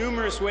by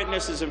numerous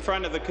witnesses in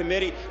front of the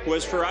committee,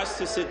 was for us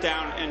to sit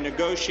down and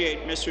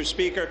negotiate. Mr.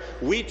 Speaker,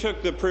 we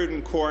took the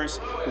prudent course.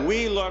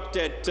 We looked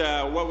at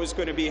what was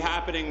going to be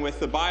happening with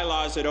the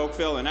bylaws at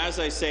Oakville, and as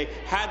I say,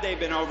 had they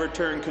been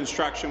overturned,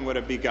 construction would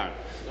have begun.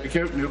 Thank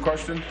you. New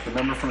question. The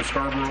member from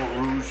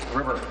Scarborough Rouge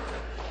River.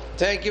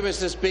 Thank you,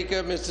 Mr.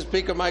 Speaker. Mr.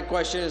 Speaker, my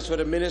question is for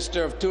the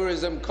Minister of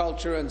Tourism,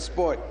 Culture and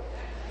Sport.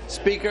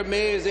 Speaker,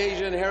 May is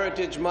Asian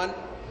Heritage Month.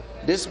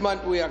 This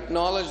month we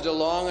acknowledge the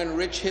long and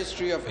rich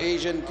history of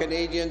Asian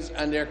Canadians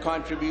and their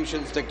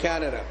contributions to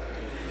Canada.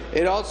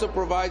 It also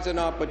provides an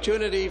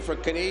opportunity for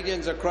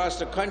Canadians across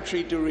the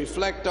country to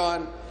reflect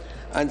on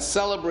and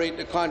celebrate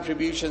the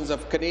contributions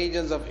of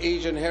Canadians of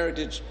Asian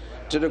heritage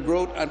to the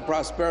growth and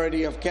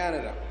prosperity of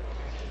Canada.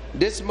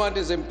 This month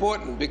is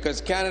important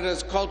because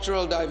Canada's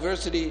cultural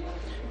diversity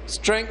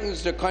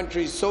strengthens the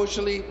country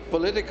socially,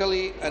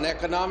 politically, and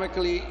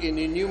economically in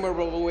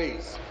innumerable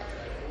ways.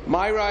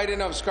 My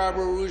riding of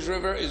Scarborough Rouge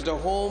River is the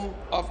home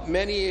of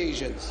many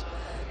Asians,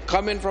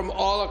 coming from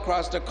all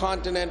across the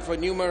continent for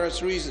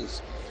numerous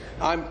reasons.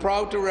 I'm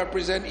proud to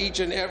represent each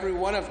and every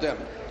one of them.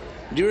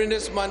 During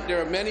this month, there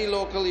are many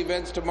local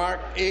events to mark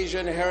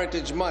Asian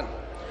Heritage Month.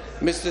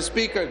 Mr.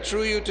 Speaker,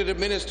 through you to the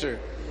Minister,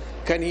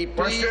 can he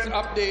please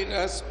update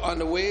us on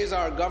the ways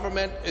our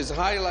government is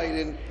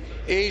highlighting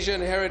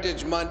Asian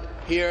Heritage Month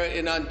here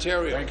in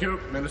Ontario? Thank you.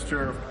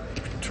 Minister of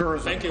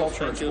Tourism,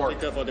 Culture and Sport.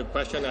 Thank you, Speaker, for the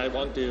question. I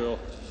want to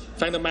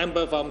thank the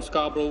member from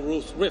Scarborough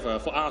Rouge River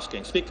for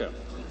asking. Speaker,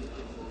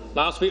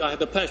 last week I had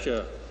the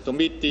pleasure to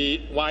meet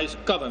the Vice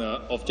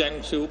Governor of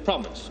Jiangsu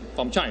Province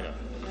from China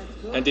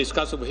and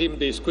discuss with him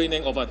the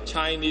screening of a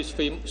Chinese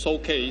film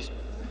showcase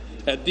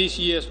at this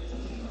year's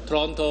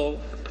Toronto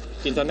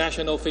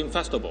International Film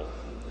Festival.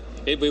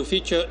 It will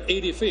feature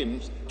 80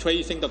 films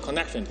tracing the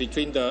connection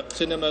between the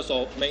cinemas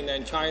of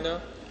mainland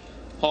China,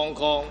 Hong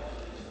Kong,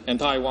 and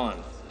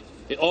Taiwan.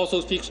 It also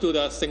speaks to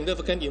the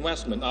significant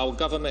investment our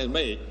government has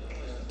made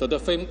to the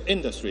film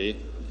industry,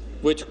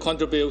 which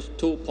contributes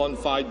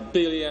 $2.5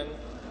 billion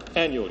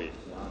annually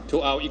to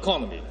our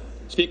economy.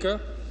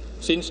 Speaker,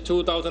 since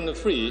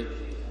 2003,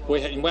 we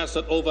have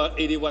invested over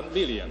 $81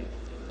 million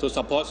to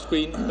support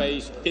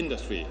screen-based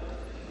industry,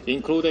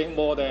 including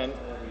more than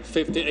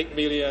 $58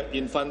 million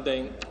in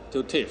funding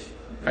to TIFF.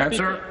 Answer.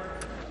 Speaker,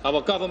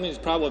 our government is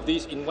proud of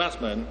this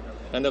investment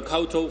and the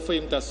cultural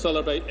film that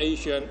celebrate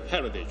Asian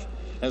heritage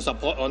and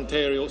support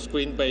Ontario's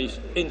screen-based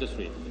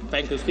industry.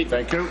 Thank you, Speaker.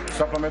 Thank you.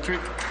 Supplementary.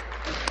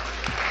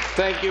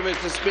 Thank you,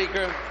 Mr.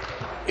 Speaker.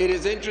 It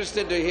is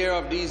interesting to hear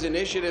of these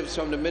initiatives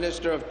from the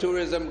Minister of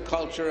Tourism,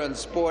 Culture and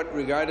Sport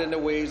regarding the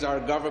ways our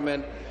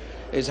government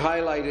is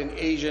highlighting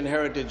Asian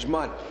Heritage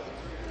Month.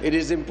 It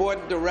is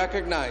important to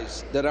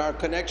recognize that our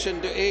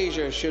connection to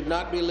Asia should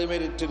not be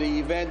limited to the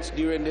events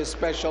during this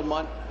special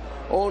month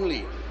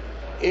only.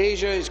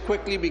 Asia is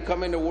quickly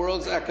becoming the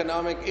world's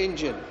economic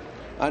engine,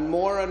 and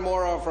more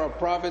of our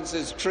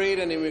province's trade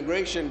and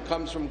immigration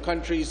comes from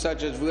countries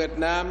such as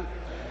Vietnam,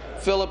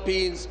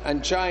 Philippines,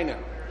 and China.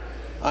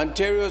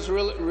 Ontario's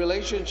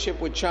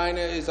relationship with China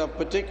is of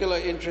particular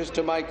interest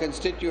to my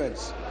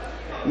constituents.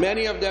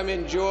 Many of them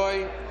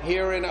enjoy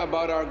hearing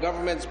about our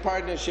government's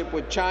partnership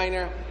with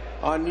China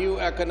on new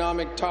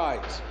economic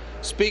ties.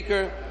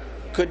 Speaker,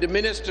 could the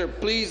minister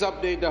please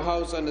update the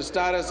House on the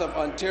status of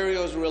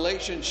Ontario's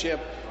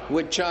relationship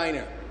with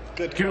China?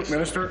 Thank you,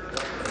 Minister.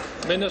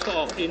 Minister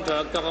of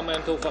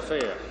Intergovernmental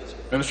Affairs.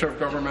 Minister of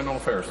Governmental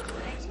Affairs.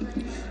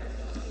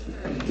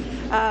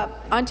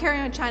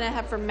 Ontario and China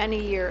have for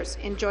many years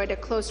enjoyed a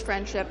close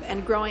friendship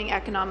and growing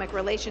economic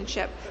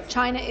relationship.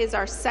 China is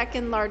our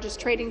second largest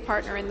trading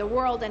partner in the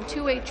world, and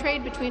two-way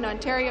trade between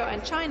Ontario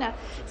and China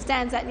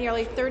stands at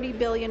nearly $30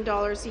 billion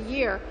a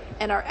year,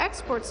 and our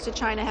exports to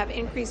China have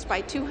increased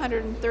by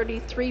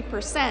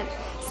 233%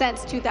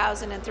 since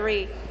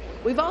 2003.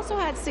 We've also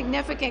had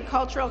significant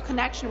cultural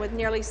connection with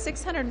nearly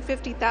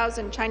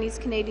 650,000 Chinese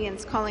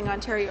Canadians calling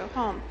Ontario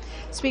home.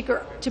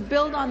 Speaker, to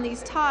build on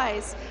these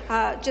ties,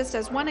 just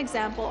as one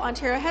example,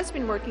 Ontario has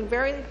been working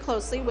very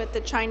closely with the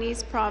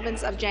Chinese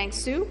province of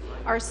Jiangsu,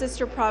 our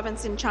sister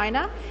province in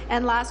China,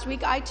 and last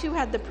week I too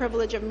had the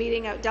privilege of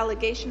meeting a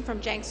delegation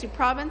from Jiangsu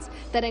province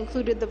that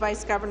included the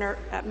Vice Governor,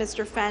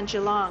 Mr. Fan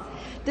Zhilong.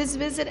 This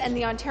visit and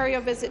the Ontario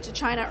visit to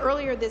China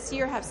earlier this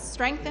year have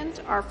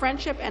strengthened our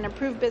friendship and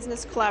improved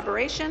business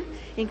collaboration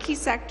in key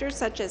sectors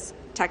such as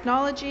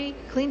technology,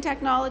 clean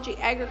technology,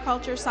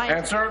 agriculture,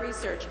 science and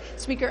research.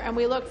 Speaker, and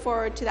we look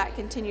forward to that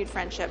continued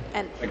friendship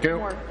and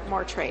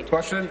more trade.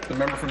 Question, the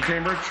member from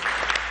Cambridge.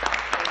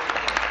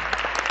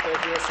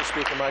 Thank you, Mr.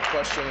 Speaker. My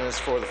question is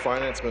for the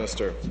Finance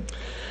Minister.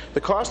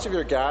 The cost of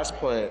your gas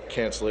plant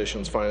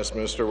cancellations, Finance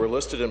Minister, were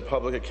listed in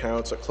public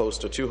accounts at close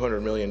to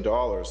 $200 million,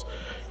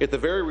 yet the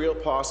very real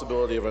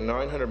possibility of a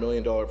 $900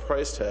 million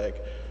price tag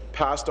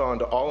passed on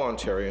to all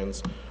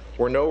Ontarians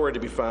were nowhere to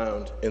be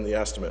found in the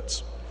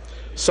estimates.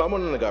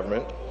 Someone in the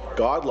government,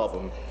 God love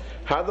them,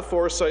 had the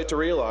foresight to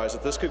realize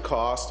that this could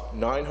cost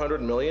 $900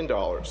 million.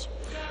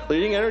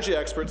 Leading energy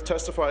experts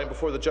testifying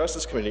before the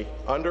Justice Committee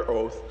under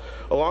oath,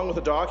 along with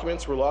the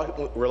documents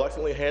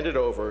reluctantly handed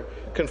over,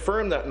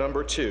 confirmed that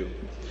number too.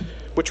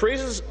 Which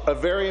raises a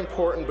very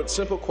important but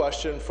simple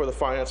question for the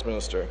Finance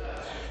Minister.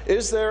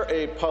 Is there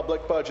a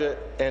public budget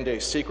and a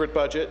secret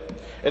budget?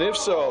 And if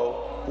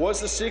so,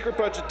 was the secret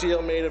budget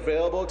deal made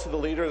available to the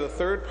leader of the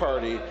third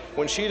party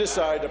when she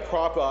decided to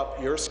prop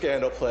up your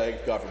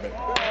scandal-plagued government?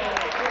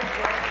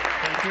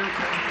 Thank you.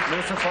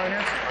 Minister of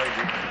Finance.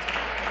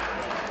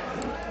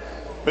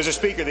 Mr.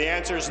 Speaker, the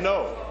answer is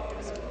no.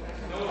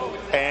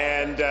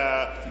 And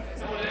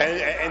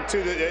to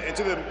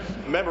the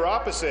member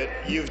opposite,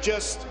 you've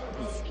just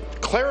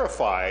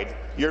clarified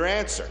your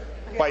answer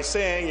by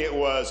saying it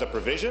was a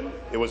provision,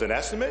 it was an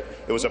estimate,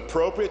 it was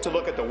appropriate to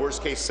look at the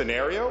worst-case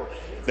scenario,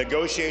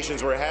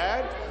 negotiations were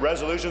had,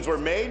 resolutions were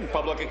made, and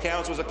public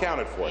accounts was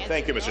accounted for.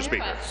 Thank you, Mr.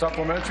 Speaker.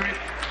 Supplementary.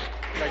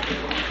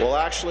 Well,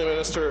 actually,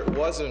 Minister, it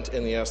wasn't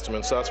in the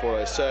estimates. That's what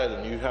I said,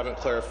 and you haven't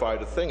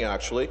clarified a thing,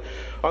 actually.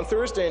 On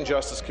Thursday in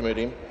Justice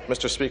Committee,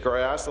 Mr. Speaker,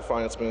 I asked the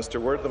Finance Minister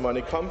where did the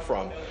money come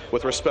from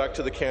with respect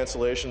to the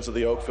cancellations of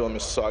the Oakville and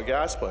Mississauga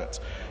gas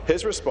plants.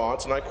 His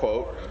response, and I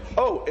quote,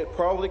 "Oh, it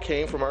probably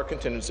came from our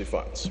contingency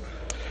funds."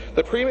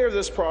 The Premier of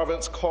this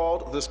province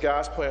called this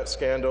gas plant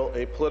scandal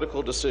a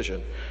political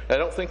decision. And I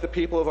don't think the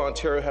people of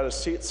Ontario had a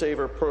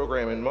seat-saver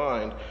program in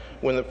mind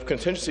when the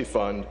contingency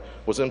fund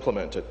was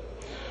implemented.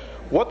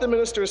 What the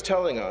minister is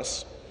telling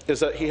us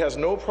is that he has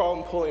no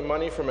problem pulling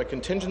money from a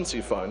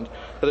contingency fund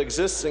that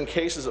exists in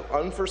cases of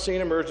unforeseen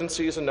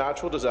emergencies and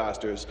natural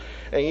disasters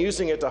and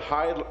using it to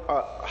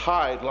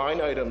hide line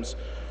items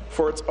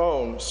for its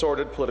own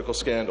sordid political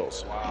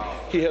scandals. Wow.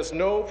 He has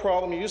no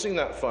problem using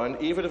that fund,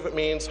 even if it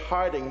means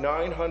hiding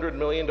 $900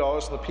 million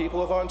from the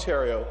people of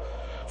Ontario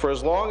for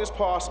as long as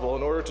possible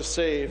in order to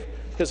save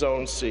his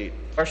own seat.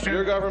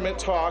 Your government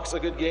talks a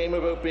good game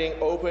about being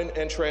open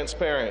and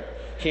transparent.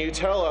 Can you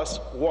tell us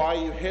why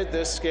you hid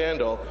this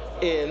scandal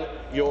in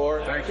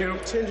your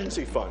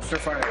contingency fund? So,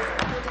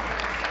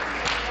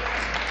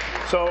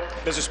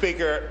 Mr.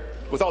 Speaker,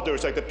 with all due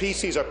respect, the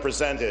PCs are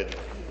presented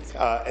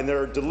and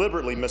they're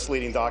deliberately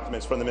misleading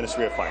documents from the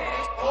Ministry of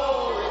Finance.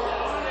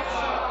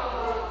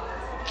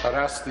 I'd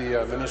ask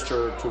the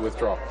Minister to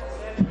withdraw.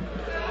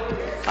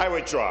 I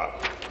withdraw.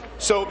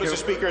 So, Mr.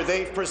 Speaker,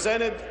 they've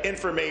presented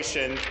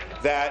information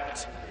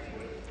that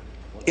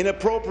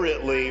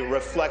inappropriately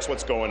reflects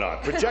what's going on.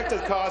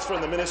 Projected costs from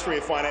the Ministry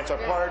of Finance are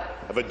part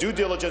of a due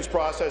diligence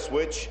process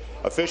which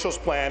officials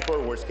plan for a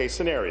worst-case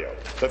scenario.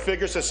 The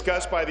figures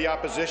discussed by the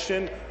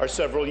opposition are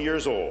several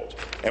years old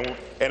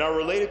and are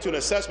related to an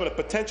assessment of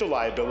potential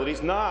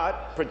liabilities,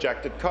 not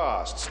projected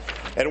costs.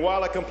 And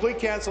while a complete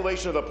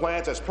cancellation of the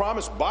plants, as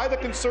promised by the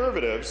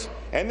Conservatives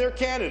and their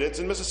candidates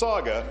in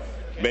Mississauga,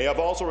 may have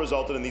also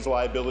resulted in these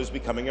liabilities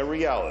becoming a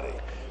reality.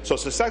 So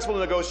successful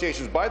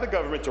negotiations by the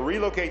government to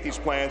relocate these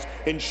plans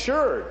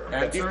ensured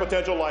that these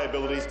potential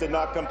liabilities did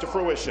not come to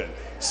fruition.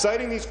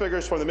 Citing these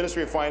figures from the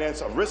Ministry of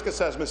Finance of risk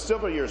assessments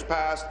several years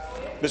past,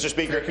 Mr.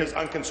 Speaker, is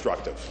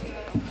unconstructive.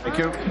 Thank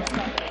you.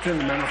 The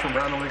member from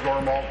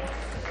Brownlee-Gormal.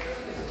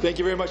 Thank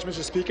you very much,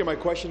 Mr. Speaker. My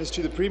question is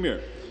to the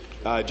Premier.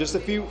 Just a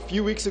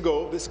few weeks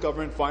ago, this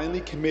government finally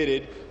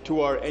committed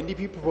to our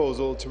NDP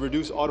proposal to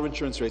reduce auto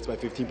insurance rates by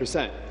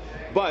 15%.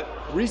 But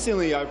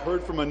recently, I've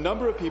heard from a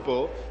number of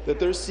people that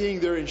they're seeing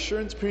their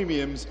insurance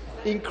premiums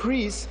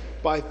increase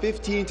by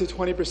 15 to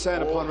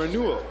 20% upon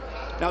renewal.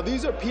 Now,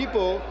 these are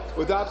people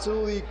with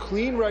absolutely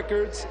clean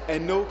records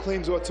and no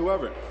claims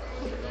whatsoever.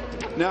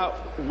 Now,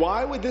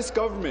 why would this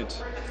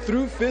government,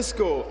 through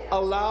Fisco,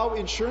 allow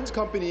insurance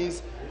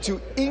companies to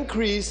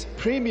increase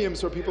premiums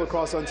for people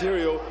across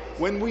Ontario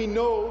when we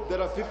know that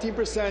a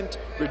 15%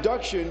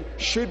 reduction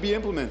should be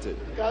implemented?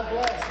 God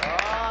bless.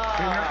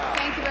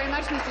 Thank you very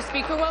much, Mr.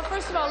 Speaker. Well,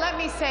 first of all, let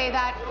me say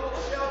that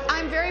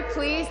I'm very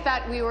pleased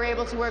that we were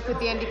able to work with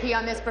the NDP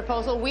on this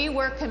proposal. We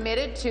were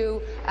committed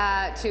to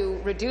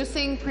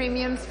reducing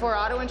premiums for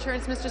auto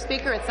insurance, Mr.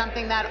 Speaker. It's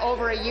something that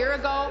over a year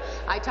ago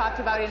I talked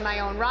about in my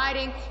own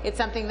riding. It's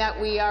something that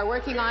we are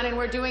working on, and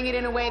we're doing it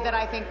in a way that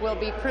I think will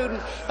be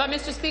prudent. But,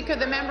 Mr. Speaker,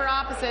 the member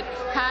opposite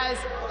has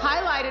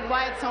highlighted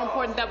why it's so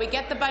important that we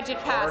get the budget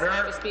passed,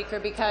 Mr. Speaker,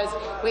 because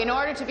in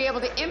order to be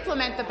able to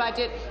implement the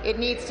budget, it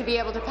needs to be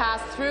able to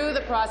pass through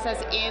the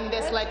process in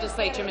this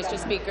legislature, Mr.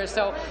 Speaker.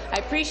 So I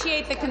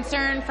appreciate the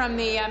concern from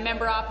the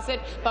member opposite,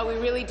 but we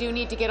really do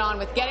need to get on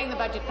with getting the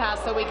budget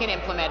passed so we can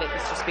implement it,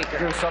 Mr.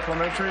 Speaker.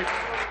 Supplementary.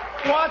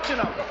 Watching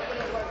them.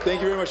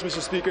 Thank you very much,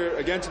 Mr. Speaker.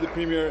 Again, to the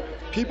Premier,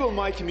 people in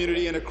my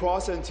community and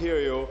across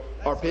Ontario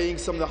are paying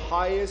some of the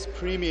highest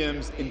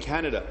premiums in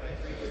Canada.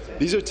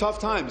 These are tough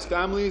times.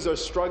 Families are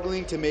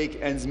struggling to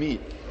make ends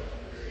meet.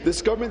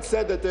 This government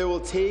said that they will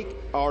take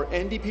our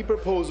NDP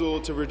proposal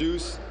to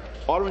reduce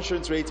auto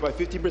insurance rates by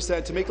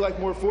 15% to make life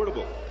more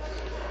affordable.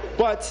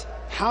 But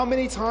how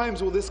many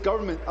times will this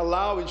government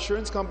allow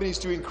insurance companies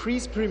to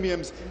increase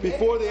premiums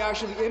before they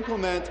actually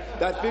implement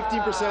that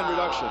 15%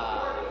 reduction?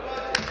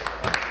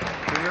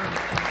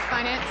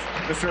 Finance.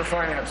 Mr.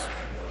 Finance.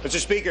 Mr.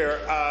 Speaker,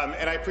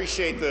 and I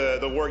appreciate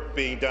the work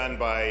being done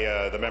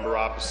by the member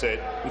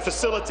opposite in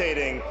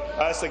facilitating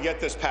us to get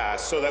this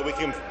passed so that we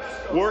can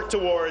work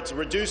towards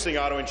reducing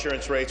auto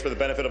insurance rates for the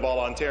benefit of all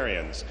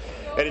Ontarians.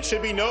 And it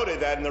should be noted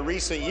that in the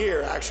recent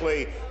year,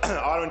 actually,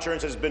 auto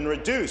insurance has been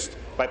reduced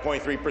by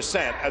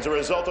 0.3% as a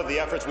result of the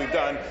efforts we've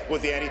done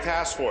with the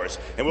anti-task force,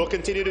 and we'll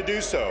continue to do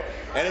so.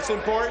 And it's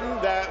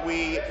important that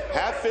we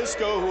have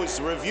Fisco, who is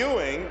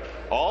reviewing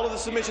all of the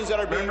submissions that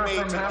are being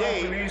made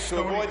today to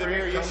avoid the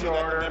very issue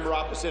that the member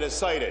opposite has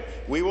cited.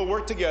 We will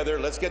work together.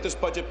 Let's get this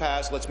budget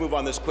passed. Let's move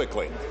on this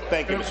quickly.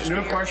 Thank you, Mr.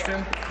 Speaker. New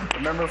question,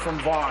 the member from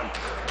Vaughan.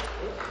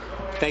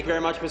 Thank you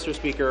very much, Mr.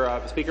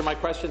 Speaker. Speaker, my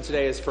question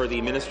today is for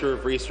the Minister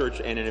of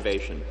Research and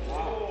Innovation.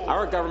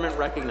 Our government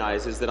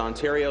recognizes that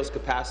Ontario's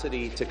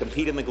capacity to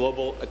compete in the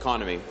global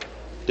economy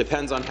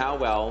depends on how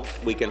well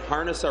we can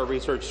harness our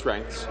research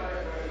strengths,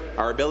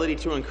 our ability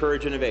to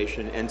encourage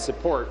innovation and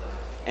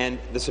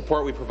the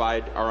support we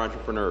provide our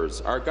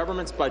entrepreneurs. Our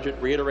government's budget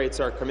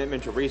reiterates our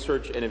commitment to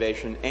research,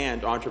 innovation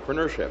and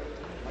entrepreneurship.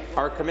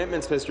 Our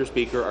commitments, Mr.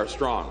 Speaker, are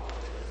strong.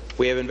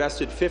 We have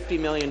invested $50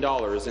 million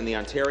in the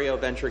Ontario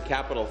Venture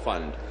Capital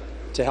Fund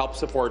to help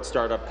support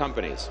startup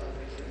companies.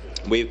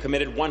 We have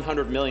committed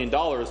 $100 million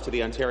to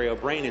the Ontario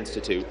Brain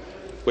Institute,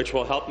 which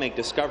will help make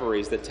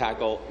discoveries that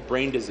tackle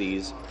brain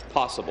disease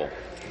possible.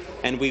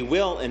 And we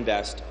will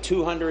invest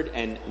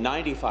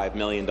 $295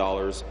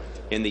 million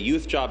in the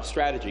Youth Job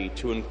Strategy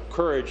to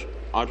encourage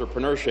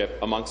entrepreneurship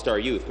amongst our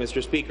youth.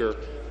 Mr. Speaker,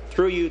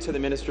 through you to the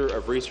Minister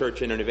of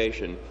Research and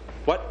Innovation,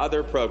 what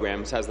other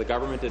programs has the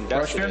government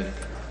invested in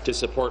to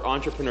support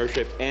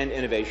entrepreneurship and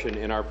innovation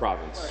in our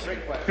province?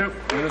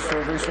 Minister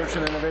of Research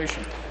and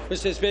Innovation.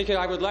 Mr. Speaker,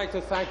 I would like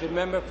to thank the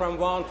member from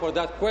Vaughan for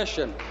that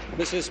question.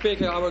 Mr.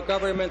 Speaker, our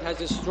government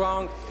has a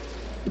strong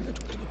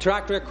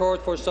track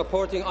record for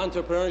supporting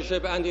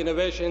entrepreneurship and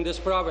innovation in this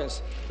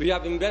province. We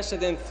have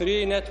invested in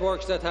 3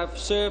 networks that have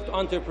served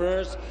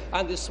entrepreneurs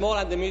and the small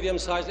and the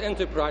medium-sized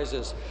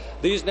enterprises.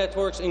 These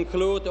networks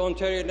include the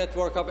Ontario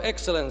Network of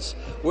Excellence,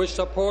 which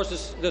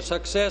supports the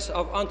success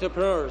of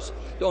entrepreneurs,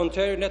 the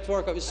Ontario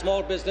Network of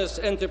Small Business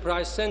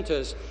Enterprise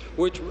Centres,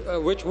 which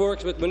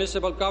works with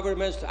municipal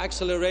governments to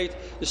accelerate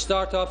the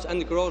startups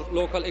and grow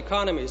local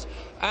economies,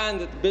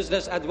 and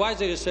Business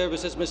Advisory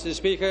Services, Mr.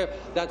 Speaker,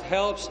 that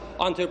helps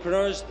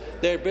entrepreneurs,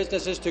 their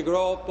businesses to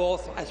grow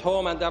both at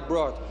home and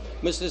abroad.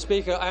 Mr.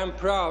 Speaker, I am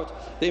proud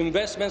the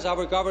investments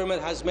our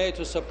government has made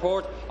to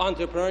support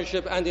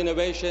entrepreneurship and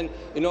innovation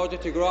in order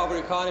to grow our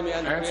economy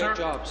and create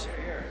jobs.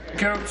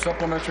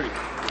 Supplementary.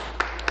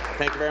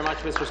 Thank you very much,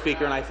 Mr.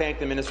 Speaker, and I thank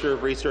the Minister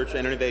of Research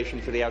and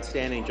Innovation for the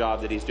outstanding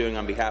job that he's doing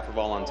on behalf of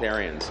all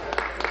Ontarians.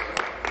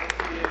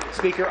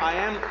 Speaker,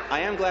 I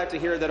am glad to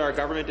hear that our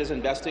government is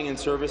investing in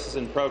services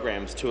and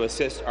programs to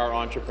assist our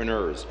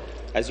entrepreneurs.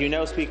 As you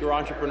know, Speaker,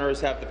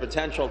 entrepreneurs have the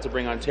potential to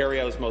bring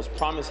Ontario's most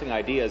promising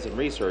ideas and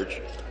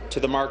research to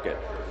the market.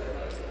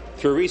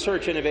 Through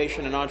research,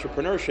 innovation and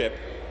entrepreneurship,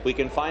 we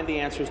can find the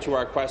answers to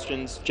our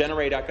questions,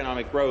 generate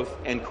economic growth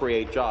and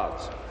create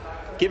jobs.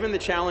 Given the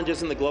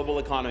challenges in the global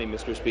economy,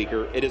 Mr.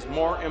 Speaker, it is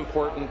more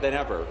important than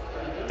ever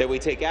that we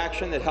take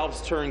action that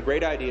helps turn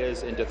great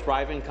ideas into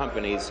thriving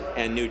companies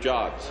and new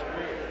jobs.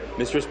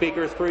 Mr.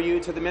 Speaker, through you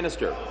to the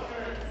Minister,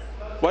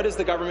 what is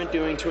the government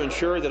doing to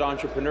ensure that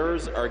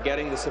entrepreneurs are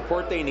getting the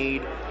support they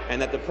need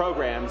and that the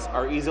programs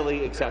are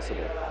easily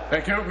accessible?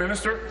 Thank you,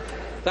 Minister.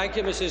 Thank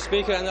you, Mr.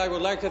 Speaker, and I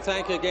would like to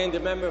thank again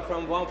the member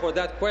from Vaughan for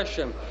that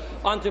question.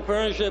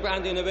 Entrepreneurship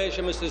and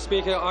innovation, Mr.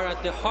 Speaker, are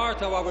at the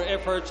heart of our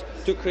efforts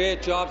to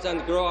create jobs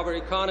and grow our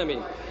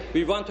economy.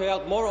 We want to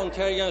help more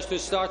Ontarians to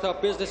start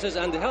up businesses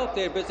and help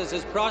their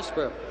businesses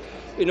prosper.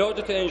 In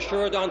order to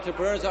ensure that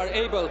entrepreneurs are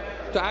able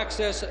to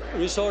access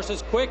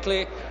resources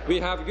quickly, we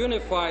have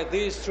unified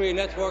these three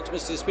networks,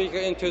 Mr. Speaker,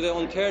 into the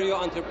Ontario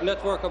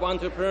Network of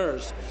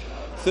Entrepreneurs.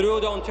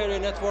 Through the Ontario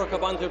Network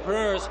of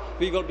Entrepreneurs,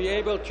 we will be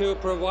able to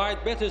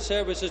provide better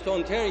services to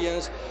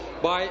Ontarians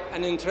by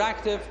an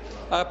interactive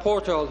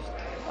portal,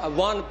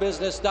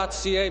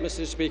 onebusiness.ca,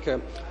 Mr. Speaker.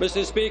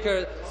 Mr.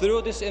 Speaker,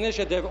 through this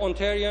initiative,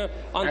 Ontario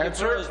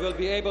entrepreneurs will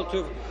be able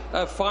to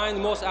find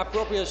the most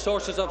appropriate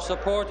sources of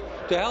support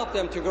to help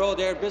them to grow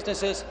their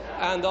businesses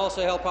and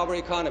also help our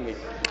economy.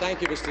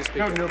 Thank you, Mr.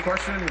 Speaker. No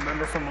question. The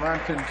member from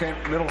Lambton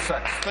Kent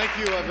Middlesex. Thank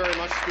you very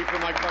much, Speaker.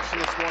 My question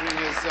this morning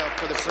is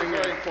for the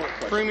Premier.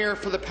 Premier,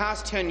 for the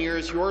past 10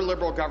 years, your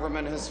Liberal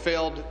government has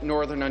failed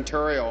Northern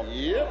Ontario.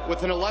 Yep.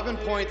 With an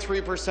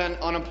 11.3%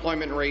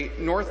 unemployment rate,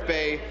 North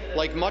Bay,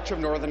 like much of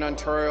Northern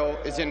Ontario,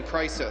 is in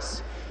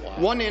crisis. Wow.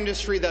 One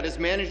industry that is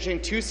managing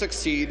to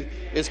succeed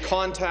is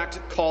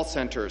contact call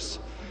centres.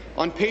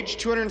 On page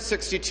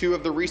 262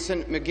 of the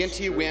recent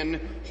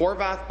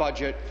McGuinty-Wynne-Horvath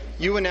budget,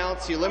 you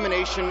announced the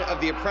elimination of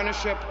the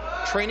apprenticeship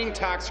training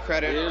tax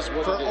credit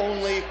for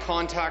only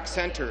contact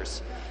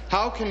centres.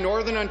 How can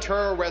Northern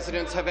Ontario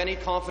residents have any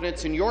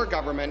confidence in your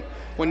government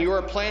when you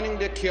are planning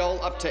to kill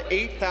up to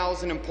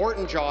 8,000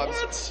 important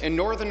jobs in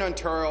Northern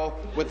Ontario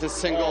with a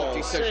single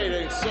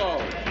decision?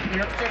 Mr.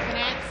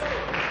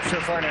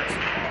 Finance.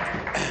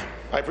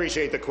 I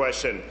appreciate the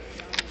question.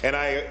 And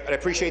I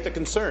appreciate the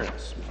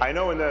concerns. I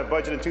know in the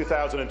budget in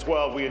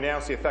 2012 we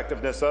announced the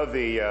effectiveness of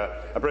the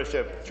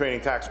apprenticeship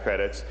training tax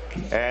credits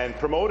and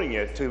promoting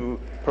it to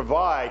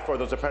provide for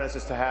those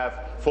apprentices to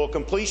have full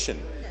completion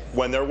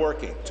when they're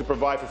working, to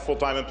provide for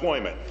full-time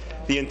employment.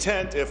 The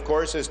intent, of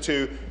course, is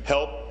to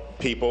help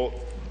people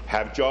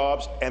have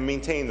jobs and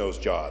maintain those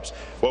jobs.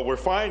 What we're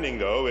finding,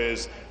 though,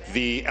 is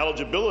the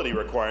eligibility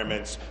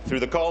requirements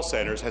through the call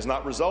centres has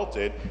not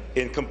resulted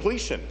in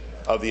completion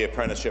of the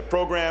apprenticeship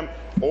program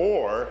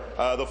or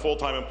the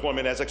full-time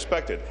employment as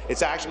expected.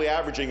 It's actually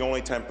averaging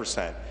only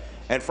 10%.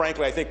 And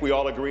frankly, I think we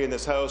all agree in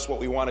this House what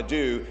we want to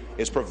do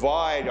is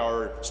provide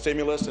our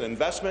stimulus and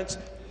investments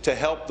to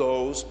help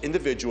those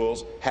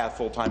individuals have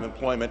full-time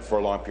employment for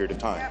a long period of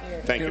time.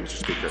 Thank you,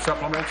 Mr. Speaker.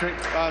 Supplementary.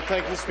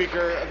 Thank you,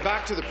 Speaker.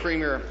 Back to the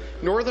Premier.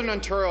 Northern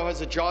Ontario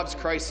has a jobs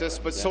crisis,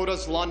 but so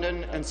does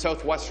London and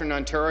southwestern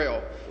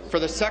Ontario. For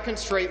the second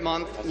straight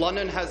month,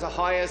 London has the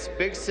highest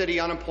big city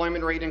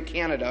unemployment rate in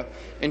Canada,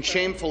 and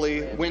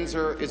shamefully,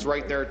 Windsor is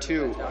right there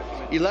too.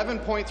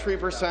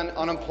 11.3%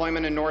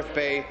 unemployment in North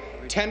Bay,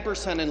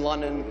 10% in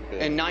London,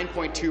 and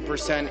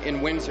 9.2%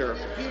 in Windsor.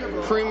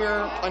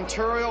 Premier,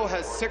 Ontario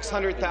has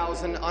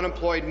 600,000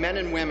 unemployed men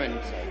and women.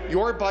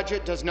 Your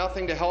budget does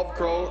nothing to help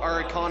grow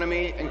our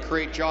economy and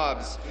create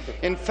jobs.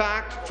 In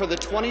fact, for the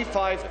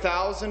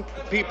 25,000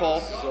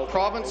 people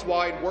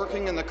province-wide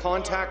working in the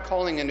contact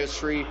calling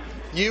industry,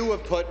 you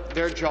have put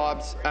their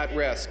jobs at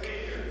risk.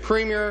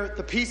 Premier,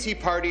 the PC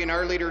Party and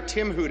our leader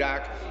Tim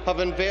Hudak have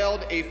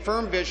unveiled a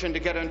firm vision to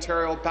get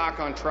Ontario back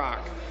on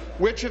track.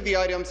 Which of the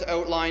items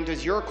outlined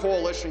does your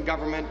coalition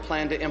government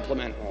plan to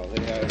implement?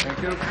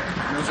 Thank you.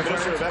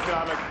 Minister of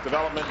Economic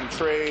Development and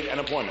Trade and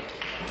Employment.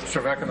 Minister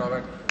of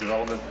Economic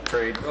Development,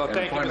 Trade and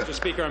Thank Employment. you, Mr.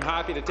 Speaker. I'm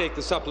happy to take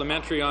the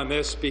supplementary on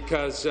this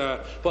because, well,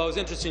 it was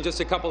interesting just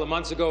a couple of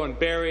months ago in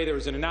Barrie, there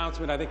was an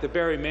announcement. I think the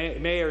Barrie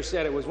mayor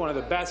said it was one of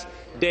the best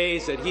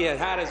days that he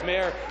had as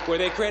mayor, where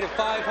they created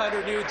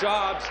 500 new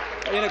jobs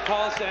in a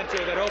call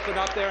centre that opened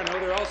up there, and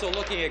they're also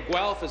looking at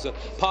Guelph as a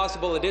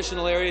possible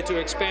additional area to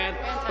expand.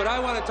 But I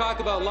want to talk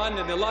about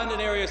London, the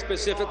London area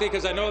specifically,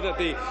 because I know that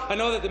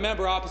the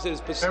member opposite is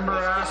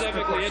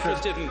specifically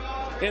interested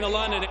in the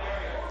London area.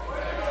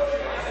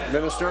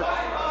 Minister.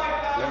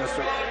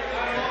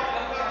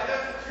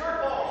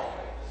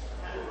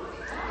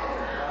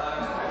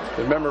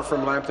 The member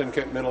from Lambton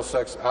Kent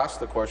Middlesex asked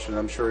the question.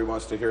 I'm sure he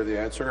wants to hear the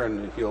answer,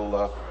 and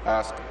he'll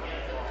ask.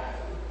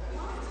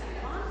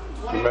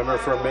 The member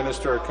from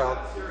Minister Account.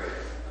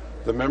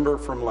 The member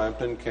from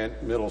Lambton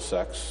Kent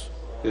Middlesex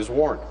is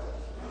warned.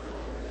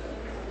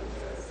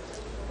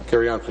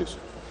 Carry on, please.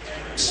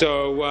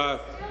 So,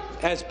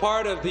 as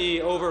part of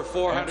the over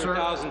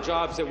 400,000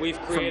 jobs that we've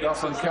created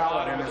since the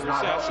bottom of the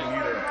recession.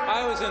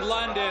 I was in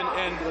London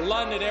and the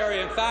London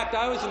area. In fact,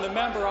 I was in the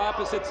member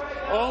opposite's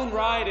own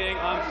riding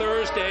on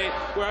Thursday,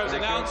 where I was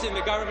announcing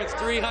the government's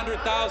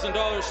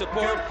 $300,000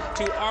 support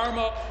to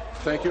Armo.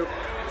 Thank you.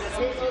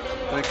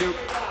 Thank you.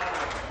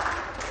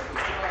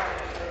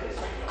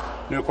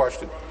 New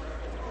question.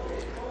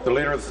 The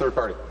Leader of the Third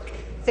Party.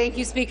 Thank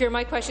you, Speaker.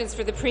 My question is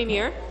for the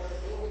Premier.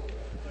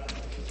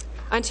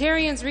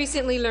 Ontarians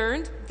recently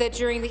learned that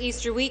during the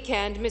Easter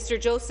weekend, Mr.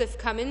 Joseph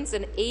Cummins,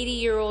 an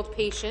 80-year-old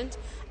patient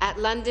at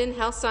London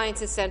Health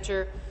Sciences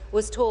Centre,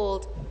 was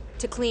told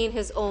to clean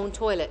his own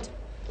toilet.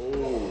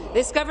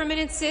 This government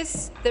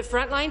insists that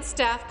frontline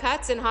staff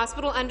cuts and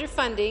hospital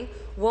underfunding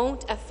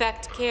won't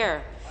affect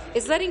care.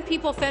 Is letting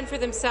people fend for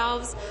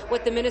themselves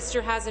what the minister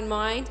has in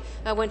mind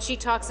when she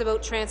talks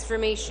about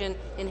transformation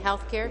in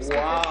health care?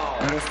 Wow.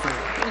 Minister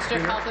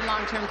of Health and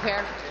Long-Term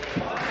Care.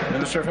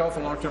 Minister of Health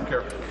and Long-Term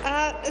Care.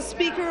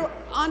 Speaker,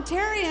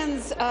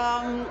 Ontarians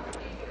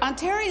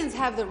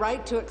have the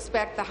right to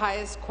expect the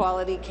highest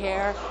quality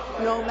care,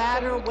 no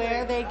matter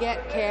where they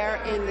get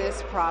care in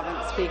this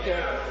province,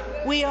 Speaker.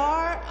 We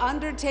are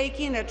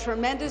undertaking a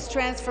tremendous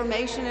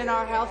transformation in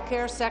our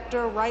healthcare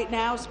sector right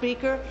now,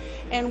 Speaker,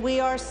 and we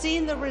are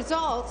seeing the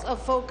results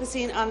of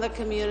focusing on the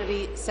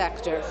community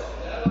sector.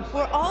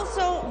 We're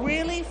also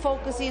really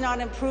focusing on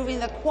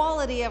improving the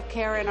quality of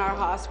care in our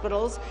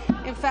hospitals.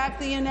 In fact,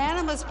 the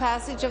unanimous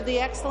passage of the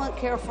Excellent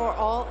Care for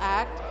All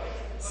Act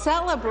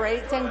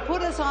celebrates and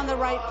put us on the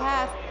right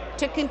path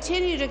to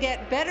continue to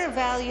get better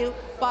value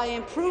by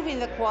improving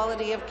the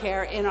quality of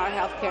care in our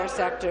healthcare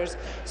sectors.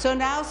 So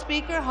now,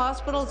 Speaker,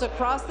 hospitals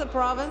across the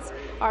province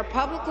are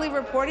publicly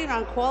reporting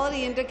on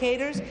quality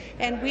indicators,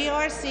 and we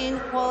are seeing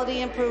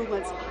quality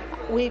improvements.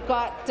 We're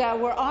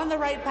on the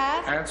right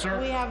path. Answer.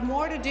 We have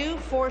more to do,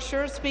 for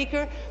sure,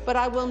 Speaker, but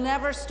I will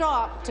never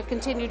stop to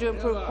continue to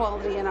improve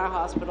quality in our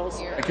hospitals.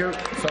 Thank you.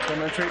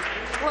 Supplementary.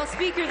 Well,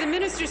 Speaker, the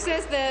minister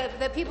says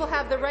that people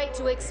have the right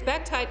to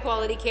expect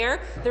high-quality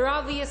care. They're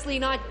obviously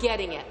not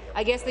getting it.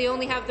 I guess they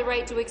only have the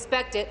right to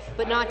expect it,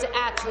 but not to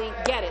actually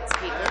get it,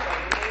 Speaker.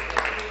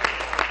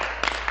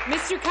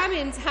 Mr.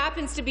 Cummins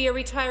happens to be a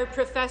retired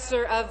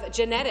professor of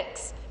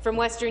genetics from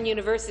Western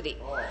University.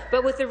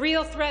 But with the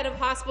real threat of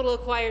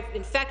hospital-acquired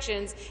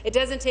infections, it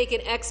doesn't take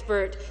an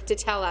expert to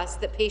tell us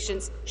that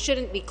patients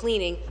shouldn't be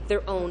cleaning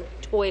their own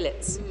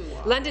toilets.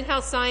 London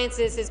Health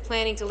Sciences is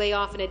planning to lay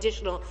off an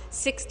additional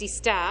 60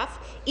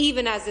 staff,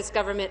 even as this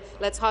government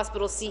lets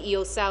hospital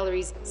CEO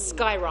salaries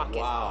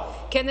skyrocket. Wow.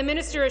 Can the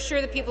minister assure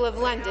the people of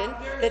London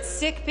that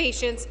sick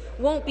patients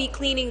won't be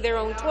cleaning their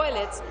own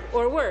toilets,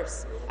 or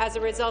worse, as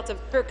a result of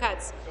her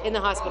cuts in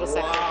the hospital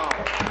sector?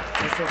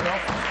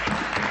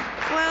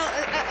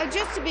 Well,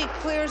 just to be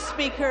clear,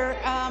 Speaker,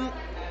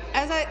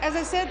 as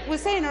I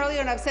was saying earlier,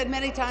 and I've said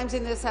many times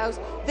in this House,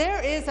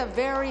 there is a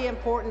very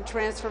important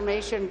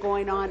transformation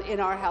going on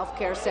in our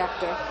healthcare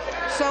sector.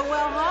 So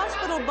while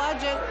hospital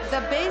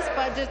the base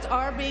budgets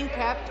are being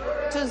kept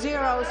to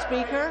zero,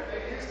 Speaker,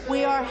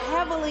 we are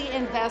heavily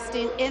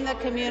investing in the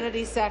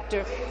community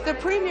sector. The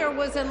Premier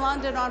was in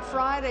London on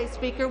Friday,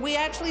 Speaker. We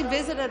actually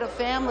visited a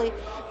family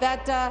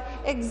that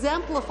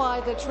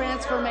exemplified the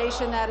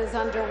transformation that is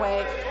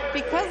underway.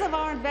 Because of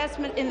our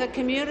investment in the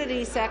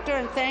community sector,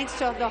 and thanks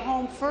to the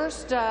Home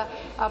First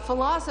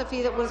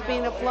philosophy that was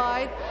being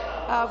applied,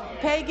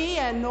 Peggy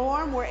and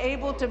Norm were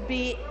able to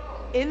be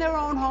in their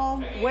own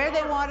home, where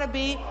they want to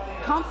be,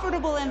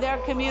 comfortable in their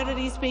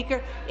community,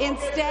 Speaker,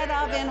 instead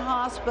of in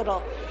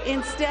hospital,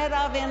 instead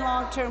of in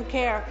long-term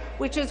care,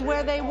 which is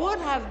where they would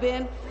have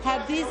been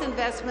had these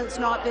investments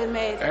not been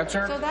made.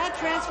 Answer. So that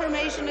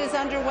transformation is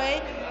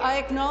underway. I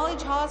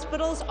acknowledge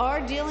hospitals are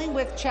dealing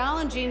with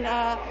challenging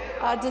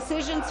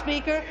decisions,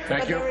 Speaker,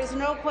 but there is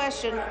no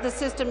question the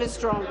system is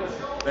stronger.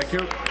 Thank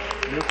you.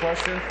 New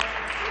question.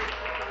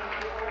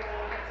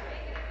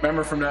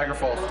 Member from Niagara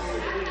Falls.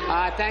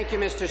 Thank you,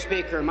 Mr.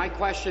 Speaker. My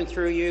question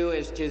through you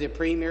is to the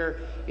Premier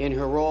in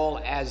her role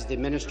as the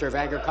Minister of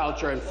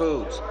Agriculture and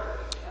Foods.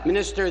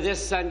 Minister, this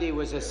Sunday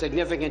was a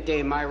significant day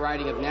in my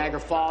riding of Niagara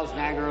Falls,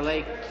 Niagara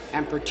Lake,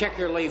 and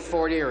particularly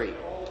Fort Erie.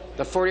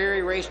 The Fort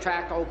Erie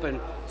racetrack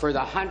opened for the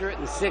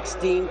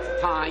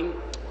 116th time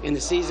in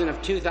the season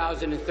of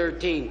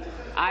 2013.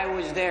 I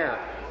was there.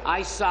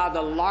 I saw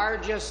the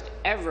largest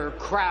ever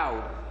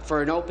crowd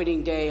for an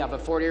opening day of a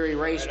Fort Erie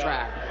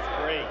racetrack.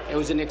 It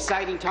was an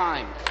exciting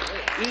time.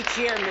 Each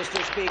year,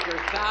 Mr. Speaker,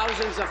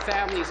 thousands of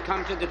families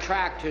come to the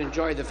track to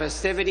enjoy the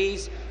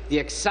festivities, the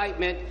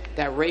excitement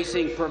that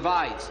racing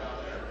provides.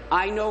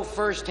 I know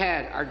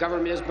firsthand our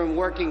government has been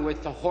working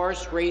with the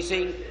Horse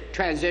Racing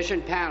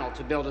Transition Panel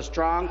to build a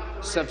strong,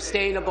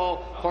 sustainable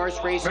horse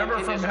racing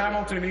industry. Member from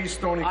Hamilton East,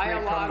 Stony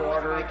Creek, come to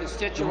order.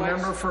 The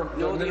member from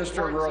the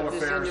Minister of Rural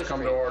Affairs,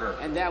 come to order.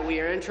 And that we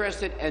are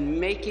interested in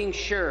making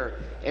sure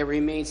it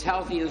remains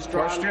healthy and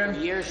strong for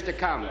years to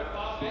come.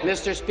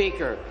 Mr.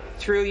 Speaker,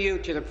 through you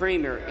to the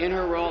Premier, in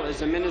her role as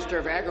the Minister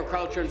of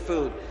Agriculture and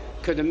Food,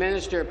 Could the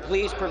minister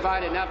please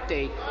provide an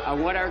update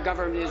on what our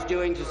government is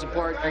doing to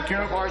support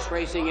the horse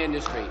racing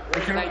industry?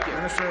 Thank you.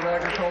 Minister of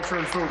Agriculture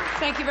and Food.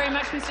 Thank you very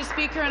much, Mr.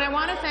 Speaker. And I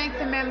want to thank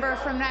the member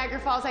from Niagara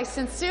Falls. I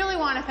sincerely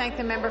want to thank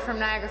the member from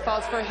Niagara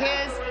Falls for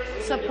his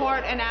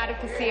support and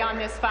advocacy on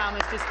this file,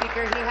 Mr.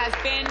 Speaker. He has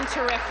been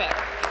terrific.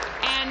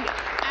 And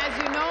as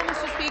you know,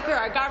 Mr. Speaker,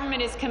 our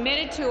government is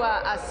committed to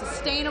a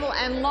sustainable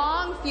and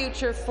long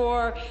future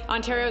for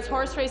Ontario's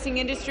horse racing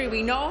industry.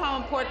 We know how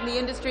important the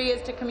industry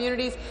is to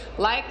communities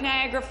like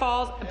Niagara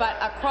Falls, but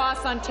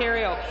across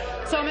Ontario.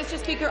 So, Mr.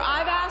 Speaker,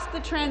 I've asked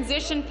the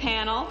transition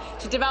panel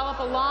to develop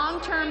a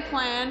long-term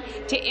plan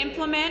to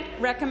implement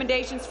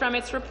recommendations from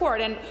its report.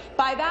 And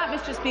by that,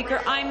 Mr.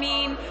 Speaker, I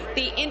mean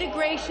the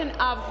integration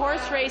of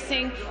horse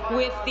racing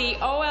with the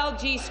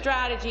OLG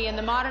strategy and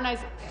the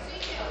modernization.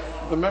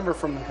 The member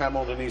from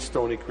Hamilton East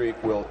Stony Creek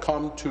will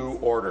come to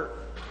order.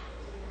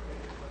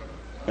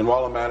 And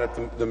while I'm at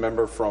it, the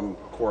member from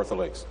Kawartha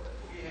Lakes.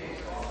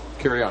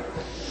 Carry on.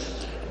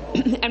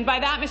 And by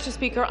that, Mr.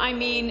 Speaker, I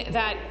mean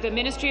that the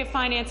Ministry of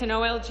Finance and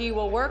OLG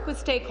will work with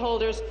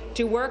stakeholders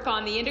to work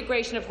on the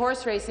integration of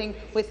horse racing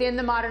within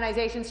the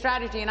modernization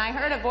strategy. And I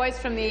heard a voice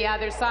from the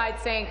other side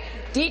saying,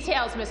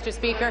 details, Mr.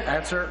 Speaker.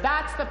 Answer.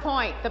 That's the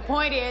point. The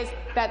point is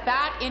that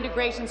that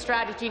integration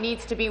strategy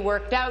needs to be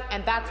worked out,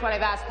 and that's what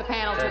I've asked the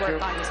panel to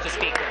work on, Mr.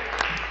 Speaker.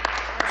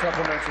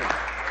 Supplementary.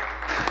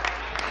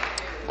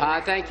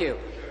 Thank you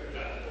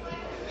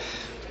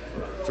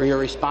for your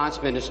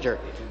response, Minister.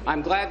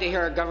 I'm glad to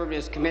hear our government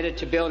is committed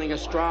to building a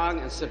strong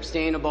and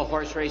sustainable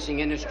horse racing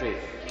industry.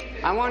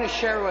 I want to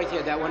share with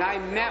you that when I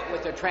met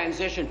with the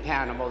transition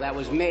panel that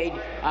was made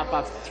up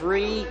of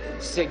 3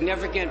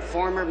 significant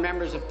former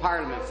members of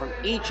Parliament from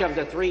each of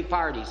the 3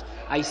 parties,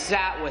 I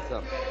sat with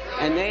them,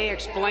 and they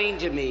explained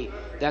to me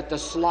that the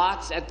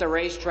slots at the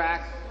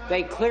racetrack,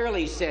 they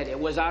clearly said it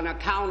was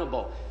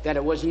unaccountable, that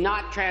it was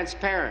not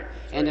transparent,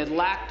 and it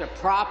lacked a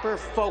proper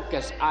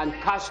focus on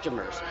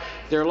customers.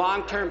 Their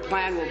long-term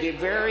plan will be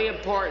very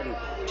important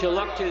to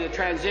look to the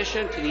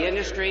transition to the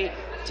industry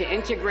to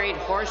integrate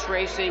horse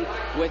racing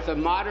with the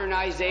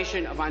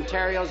modernization of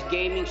Ontario's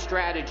gaming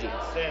strategy.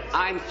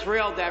 I'm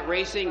thrilled that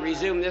racing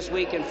resumed this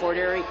week in Fort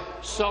Erie.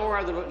 So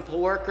are the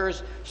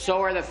workers,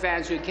 so are the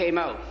fans who came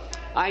out.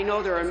 I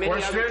know there are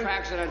many other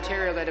tracks in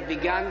Ontario that have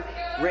begun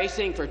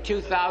racing for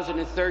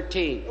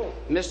 2013.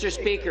 Mr.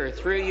 Speaker,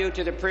 through you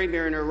to the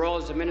Premier in her role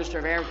as the Minister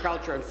of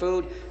Agriculture and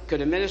Food,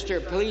 could the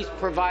Minister please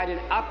provide an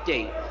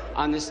update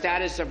on the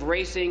status of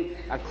racing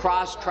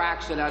across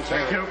tracks in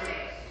Ontario? Thank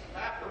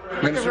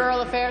you. Minister of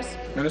Rural Affairs.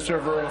 Minister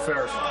of Rural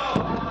Affairs.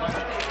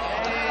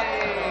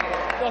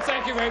 Well,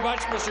 thank you very much,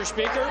 Mr.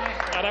 Speaker,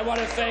 and I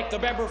want to thank the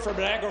member from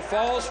Niagara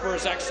Falls for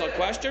his excellent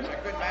question.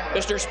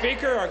 Mr.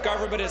 Speaker, our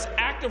government is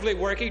actively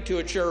working to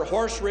ensure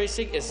horse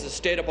racing is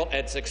sustainable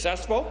and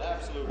successful.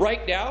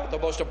 Right now, the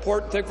most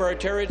important thing for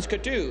Ontarians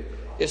could do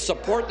is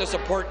support this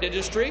important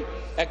industry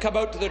and come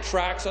out to the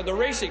tracks on the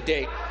racing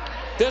date.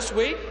 This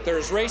week, there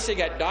is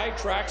racing at 9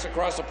 tracks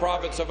across the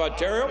province of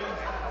Ontario.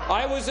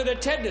 I was in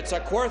attendance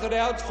at Kawartha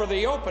Downs for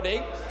the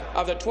opening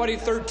of the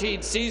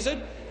 2013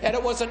 season, and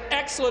it was an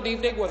excellent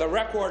evening with a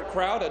record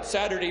crowd on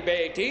Saturday,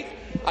 May 18th.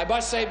 I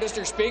must say,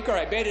 Mr. Speaker,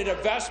 I made an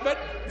investment,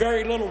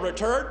 very little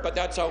return, but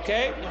that's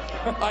okay.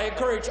 I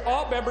encourage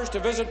all members to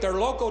visit their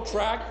local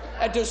track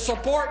and to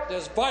support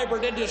this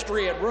vibrant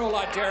industry in rural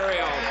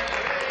Ontario.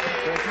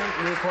 Thank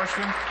you. New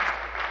question?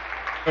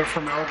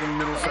 From Elgin,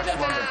 Middlesex,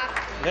 London.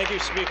 Thank you,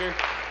 Speaker.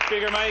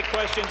 Speaker, my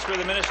question's for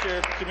the Minister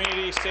of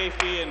Community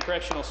Safety and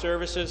Correctional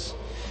Services.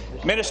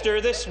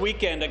 Minister, this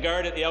weekend, a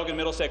guard at the Elgin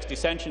Middlesex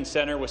Detention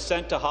Centre was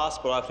sent to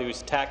hospital after he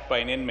was attacked by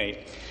an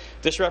inmate.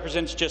 This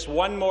represents just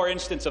one more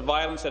instance of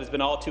violence that has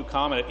been all too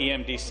common at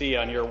EMDC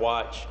on your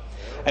watch.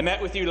 I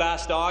met with you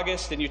last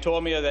August, and you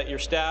told me that your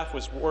staff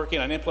was working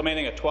on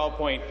implementing a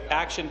 12-point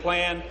action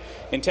plan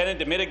intended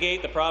to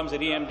mitigate the problems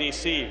at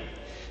EMDC.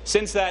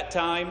 Since that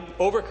time,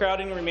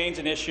 overcrowding remains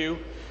an issue,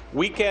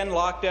 weekend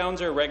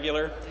lockdowns are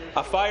regular,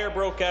 a fire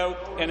broke out,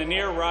 and a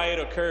near riot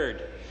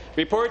occurred.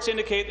 Reports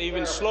indicate that you've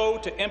been slow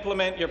to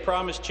implement your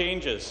promised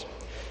changes.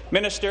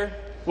 Minister,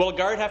 will a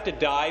guard have to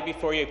die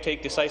before you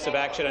take decisive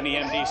action on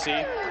EMDC?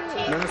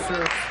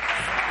 Minister of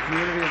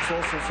Community and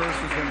Social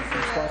Services and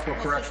Responsible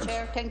Corrections.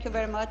 Chair, thank you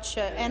very much.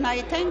 And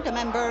I thank the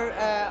member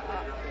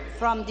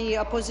from the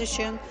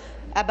opposition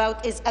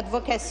about his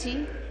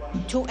advocacy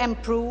to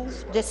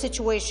improve the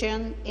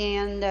situation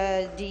in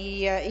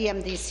the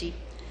EMDC.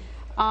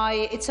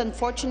 It's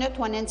unfortunate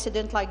when an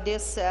incident like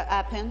this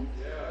happened.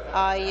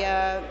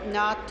 I'm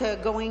not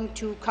going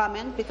to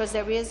comment because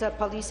there is a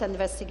police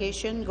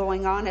investigation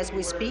going on as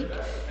we speak.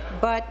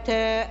 But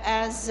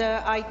as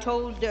I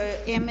told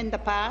him in the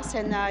past,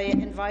 and I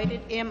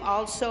invited him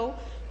also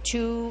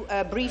to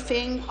a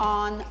briefing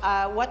on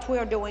what we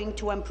are doing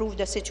to improve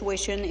the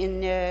situation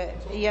in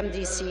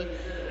EMDC.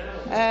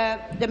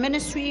 The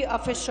ministry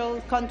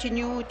officials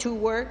continue to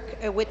work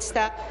with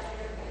staff.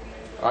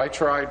 I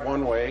tried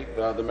one way.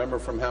 The member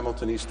from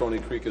Hamilton East Stony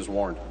Creek is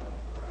warned.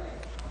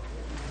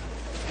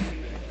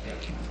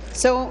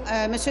 So,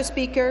 Mr.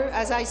 Speaker,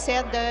 as I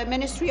said, the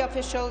ministry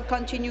officials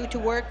continue to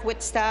work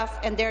with staff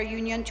and their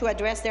union to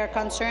address their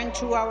concern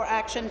through our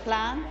action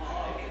plan.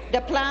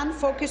 The plan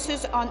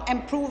focuses on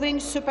improving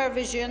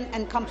supervision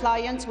and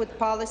compliance with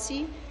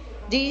policy.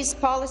 These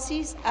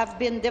policies have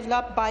been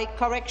developed by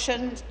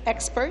corrections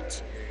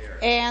experts,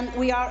 and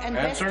we are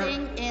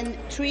investing in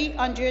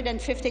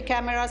 350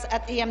 cameras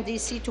at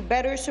EMDC to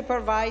better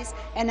supervise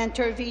and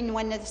intervene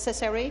when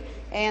necessary.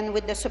 And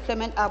with the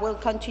supplement, I will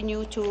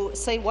continue to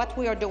say what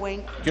we are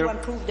doing to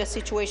improve the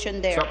situation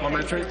there.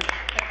 Supplementary.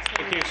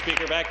 Thank you,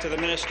 Speaker. Back to the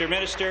Minister.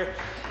 Minister,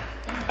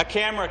 a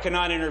camera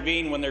cannot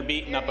intervene when they're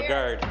beating up a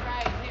guard.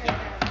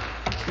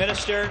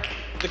 Minister,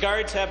 the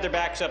guards have their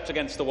backs up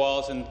against the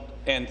walls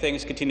and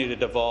things continue to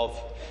devolve.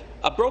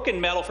 A broken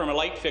metal from a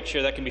light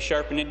fixture that can be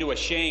sharpened into a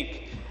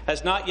shank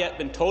has not yet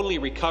been totally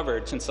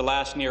recovered since the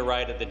last near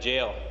riot at the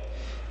jail.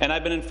 And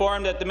I've been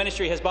informed that the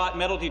ministry has bought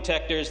metal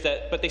detectors,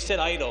 but they sit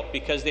idle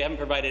because they haven't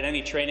provided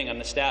any training on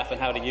the staff on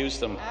how to use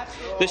them.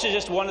 This is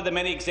just one of the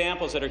many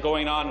examples that are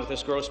going on with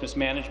this gross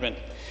mismanagement.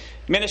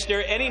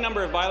 Minister, any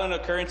number of violent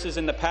occurrences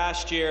in the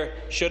past year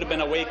should have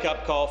been a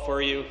wake-up call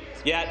for you,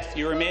 yet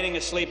you're remaining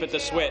asleep at the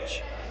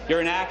switch.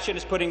 Your inaction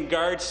is putting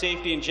guards'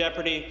 safety in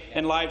jeopardy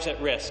and lives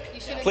at risk.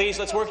 Please,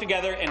 let's work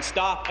together and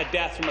stop a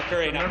death from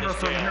occurring at this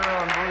jail.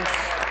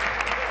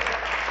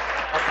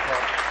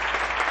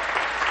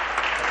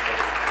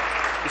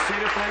 Be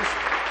seated, please.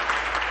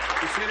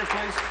 Be seated,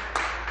 please.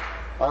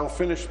 I'll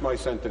finish my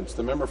sentence.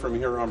 The member from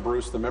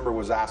Huron-Bruce, the member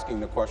was asking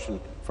the question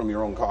from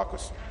your own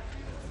caucus.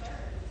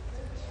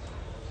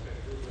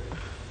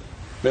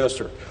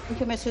 Minister. Thank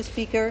you, Mr.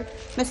 Speaker.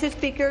 Mr.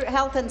 Speaker,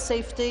 health and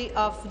safety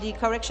of the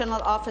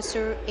correctional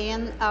officer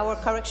in our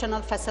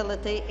correctional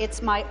facility,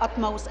 it's my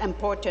utmost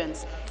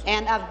importance.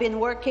 And I've been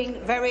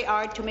working very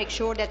hard to make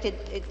sure that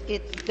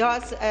it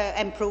does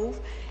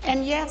improve.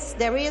 And yes,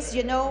 there is,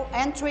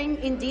 entering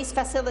in these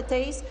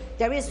facilities,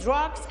 there is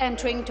drugs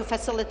entering to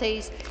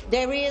facilities,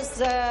 there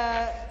is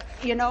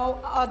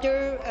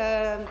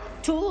other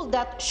tools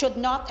that should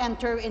not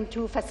enter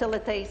into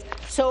facilities.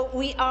 So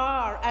we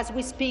are, as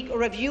we speak,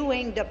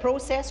 reviewing the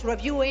process,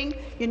 reviewing,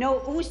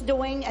 who's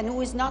doing and who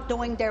is not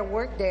doing their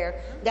work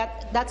there.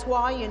 That's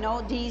why,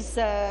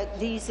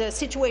 these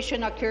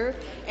situations occur,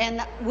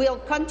 and we'll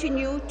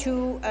continue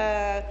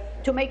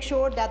to make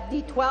sure that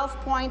the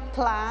 12-point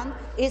plan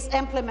is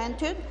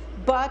implemented.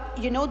 But,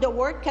 the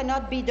work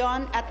cannot be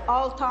done at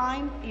all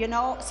time,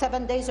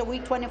 7 days a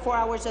week, 24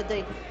 hours a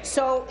day.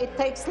 So it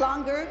takes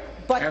longer,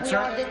 but we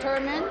are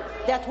determined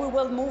that we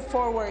will move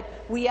forward.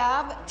 We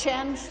have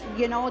changed,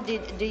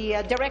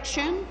 the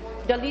direction,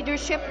 the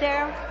leadership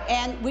there,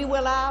 and we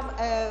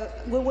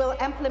will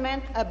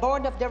implement a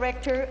board of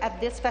directors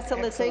at this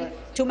facility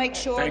to make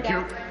sure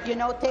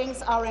that,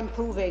 things are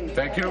improving.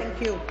 Thank you.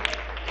 Thank you.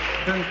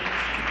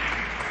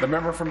 The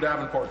member from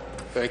Davenport.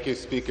 Thank you,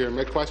 Speaker.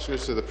 My question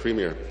is to the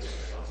Premier.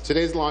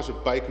 Today's the launch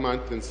of Bike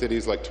Month in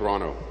cities like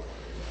Toronto,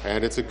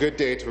 and it's a good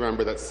day to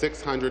remember that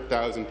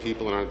 600,000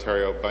 people in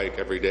Ontario bike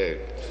every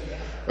day.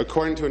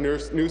 According to a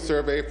new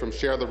survey from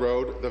Share the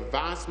Road, the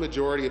vast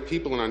majority of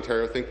people in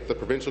Ontario think that the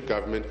provincial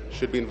government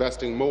should be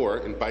investing more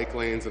in bike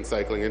lanes and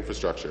cycling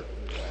infrastructure.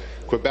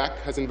 Quebec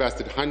has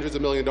invested hundreds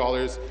of millions of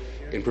dollars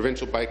in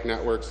provincial bike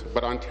networks,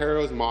 but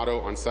Ontario's motto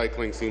on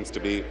cycling seems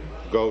to be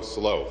go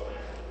slow.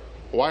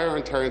 Why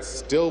are Ontarians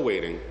still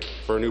waiting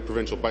for a new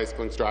provincial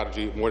bicycling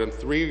strategy more than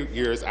 3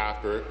 years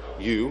after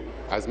you,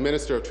 as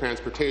Minister of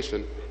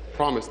Transportation,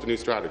 promised a new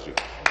strategy?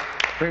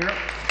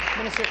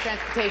 Minister of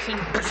Transportation.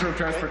 Minister of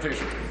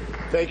Transportation.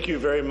 Thank you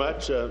very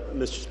much,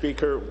 Mr.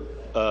 Speaker.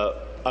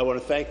 I want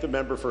to thank the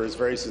member for his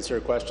very sincere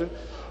question.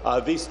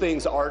 These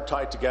things are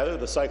tied together.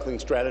 The cycling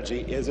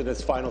strategy is in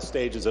its final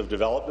stages of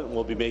development.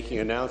 We'll be making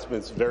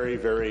announcements very,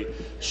 very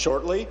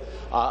shortly.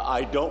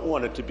 I don't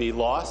want it to be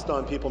lost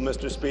on people,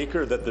 Mr.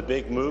 Speaker, that the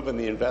big move in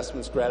the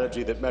investment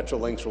strategy that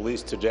Metrolinx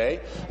released today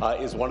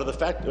is one of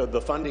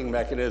the funding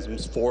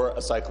mechanisms for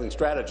a cycling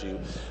strategy.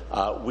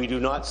 We do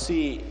not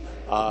see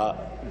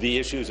the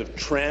issues of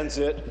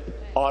transit,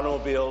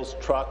 automobiles,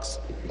 trucks,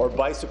 or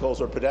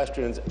bicycles or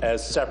pedestrians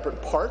as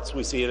separate parts.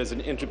 We see it as an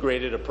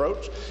integrated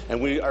approach,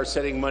 and we are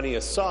setting money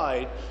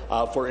aside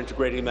for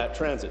integrating that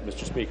transit,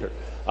 Mr. Speaker.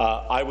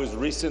 I was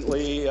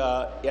recently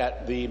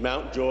at the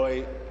Mount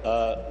Joy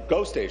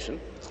GO station,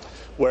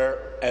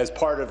 where, as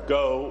part of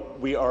GO,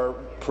 we are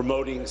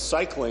promoting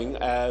cycling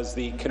as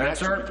the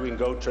connection between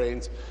GO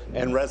trains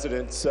and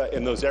residents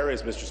in those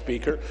areas, Mr.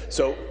 Speaker.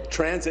 So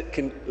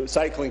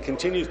cycling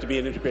continues to be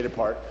an integrated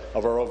part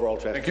of our overall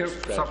transportation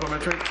strategy.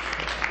 Supplementary.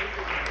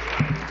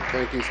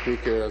 Thank you,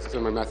 Speaker. I'll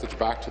send my message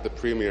back to the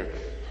Premier.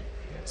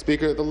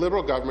 Speaker, the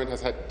Liberal government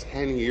has had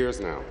 10 years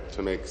now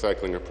to make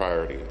cycling a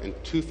priority. In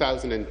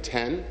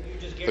 2010,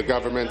 the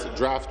government's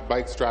draft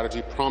bike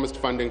strategy promised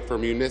funding for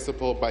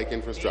municipal bike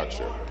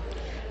infrastructure.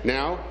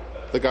 Now,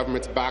 the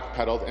government's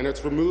backpedaled and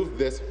it's removed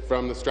this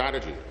from the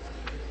strategy.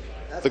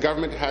 the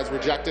government has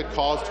rejected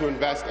calls to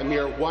invest a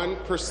mere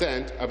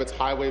 1% of its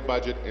highway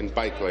budget in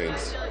bike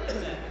lanes.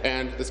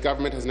 And this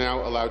government has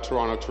now allowed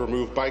Toronto to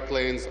remove bike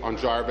lanes on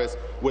Jarvis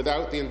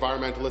without the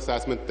environmental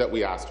assessment that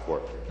we asked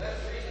for.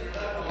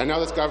 And now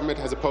this government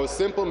has opposed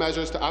simple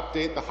measures to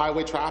update the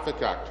Highway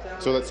Traffic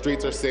Act so that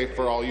streets are safe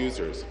for all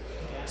users.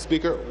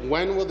 Speaker,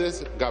 when will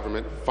this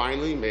government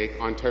finally make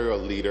Ontario a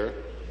leader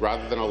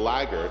rather than a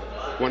laggard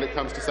when it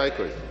comes to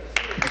cycling?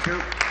 Thank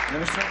you.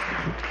 Minister.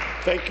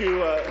 Thank you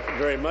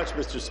very much,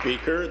 Mr.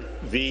 Speaker.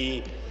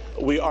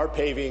 We are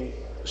paving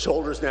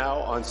shoulders now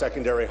on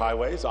secondary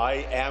highways.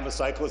 I am a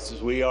cyclist,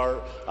 as we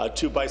are a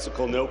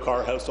two-bicycle,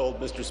 no-car household,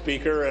 Mr.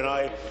 Speaker, and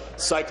I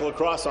cycle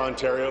across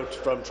Ontario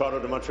from Toronto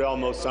to Montreal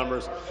most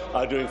summers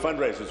doing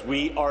fundraisers.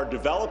 We are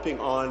developing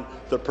on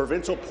the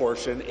provincial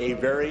portion a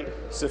very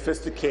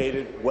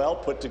sophisticated,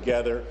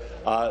 well-put-together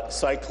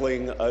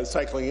cycling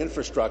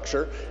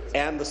infrastructure,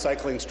 and the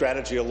cycling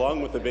strategy,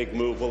 along with the big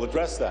move, will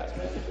address that.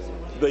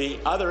 The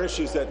other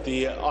issues that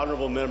the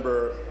honourable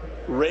member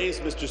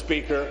raised, Mr.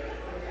 Speaker,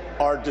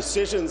 are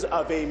decisions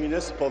of a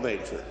municipal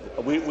nature.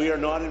 We are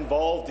not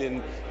involved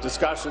in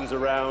discussions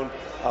around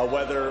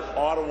whether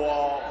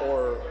Ottawa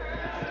or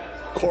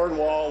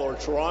Cornwall or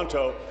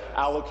Toronto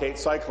allocate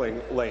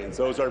cycling lanes.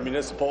 Those are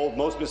municipal.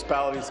 Most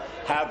municipalities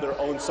have their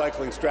own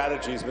cycling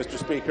strategies, Mr.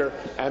 Speaker,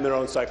 and their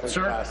own cycling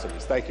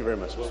capacities. Thank you very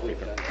much, Mr.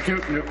 Speaker. Thank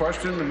you. New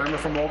question, the member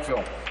from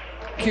Oakville.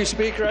 Thank you,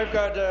 Speaker. I've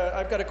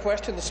got a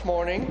question this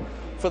morning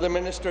for the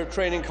Minister of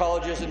Training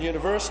Colleges and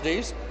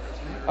Universities.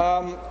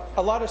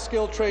 A lot of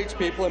skilled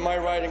tradespeople in my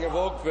riding of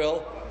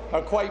Oakville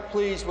are quite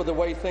pleased with the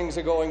way things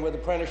are going with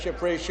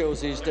apprenticeship ratios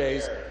these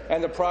days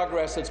and the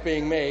progress that's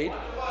being made.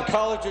 The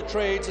College of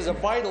Trades is a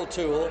vital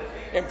tool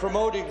in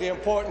promoting the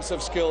importance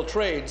of skilled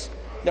trades.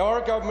 Now, our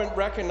government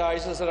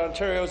recognizes that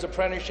Ontario's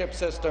apprenticeship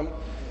system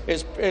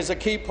is a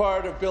key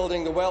part of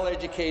building the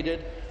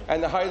well-educated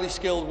and the highly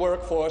skilled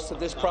workforce that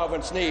this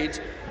province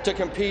needs to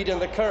compete in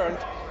the current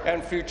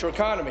and future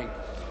economy.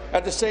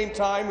 At the same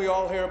time, we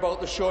all hear about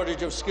the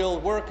shortage of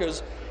skilled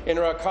workers in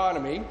our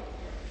economy,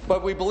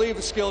 but we believe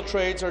the skilled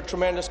trades are a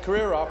tremendous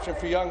career option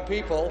for young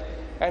people,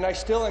 and I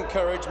still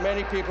encourage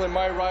many people in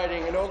my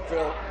riding in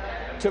Oakville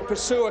to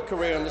pursue a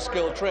career in the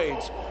skilled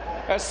trades.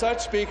 As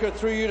such, Speaker,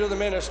 through you to the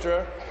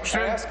Minister, I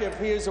ask if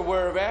he is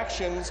aware of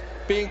actions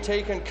being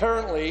taken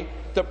currently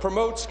to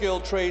promote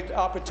skilled trade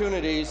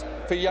opportunities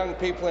for young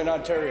people in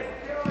Ontario.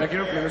 Thank you.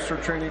 Minister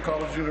of Training,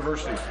 College,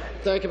 Universities.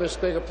 Thank you, Mr.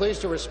 Speaker.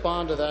 Pleased to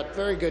respond to that.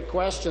 Very good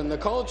question. The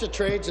College of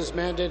Trades is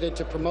mandated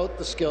to promote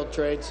the skilled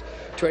trades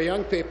to our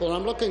young people, and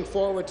I'm looking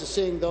forward to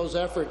seeing those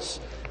efforts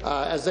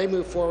as they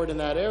move forward in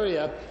that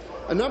area.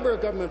 A number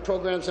of government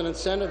programs and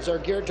incentives are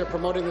geared to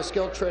promoting the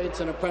skilled trades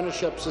and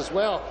apprenticeships as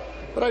well.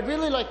 But I'd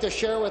really like to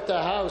share with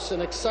the House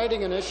an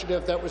exciting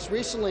initiative that was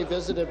recently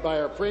visited by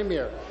our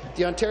Premier,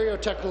 the Ontario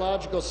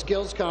Technological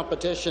Skills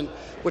Competition,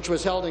 which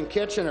was held in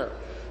Kitchener.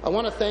 I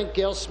want to thank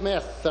Gail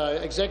Smith,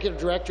 Executive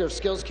Director of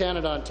Skills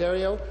Canada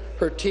Ontario,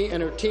 her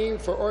team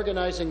for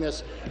organizing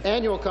this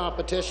annual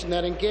competition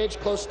that engaged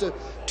close to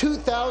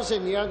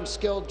 2,000 young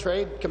skilled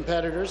trade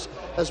competitors,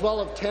 as well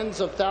as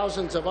tens of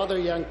thousands of other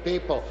young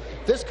people.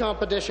 This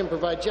competition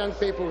provides young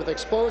people with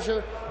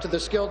exposure to the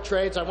skilled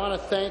trades. I want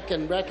to thank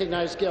and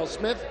recognize Gail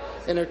Smith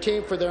and her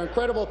team for their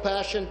incredible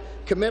passion,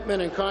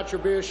 commitment and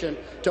contribution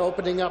to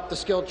opening up the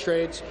skilled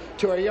trades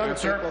to our young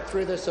people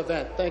through this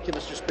event. Thank you,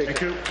 Mr. Speaker.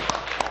 Thank you.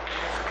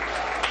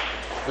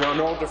 There are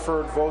no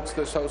deferred votes.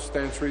 This House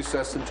stands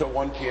recessed until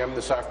 1 p.m.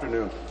 this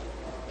afternoon.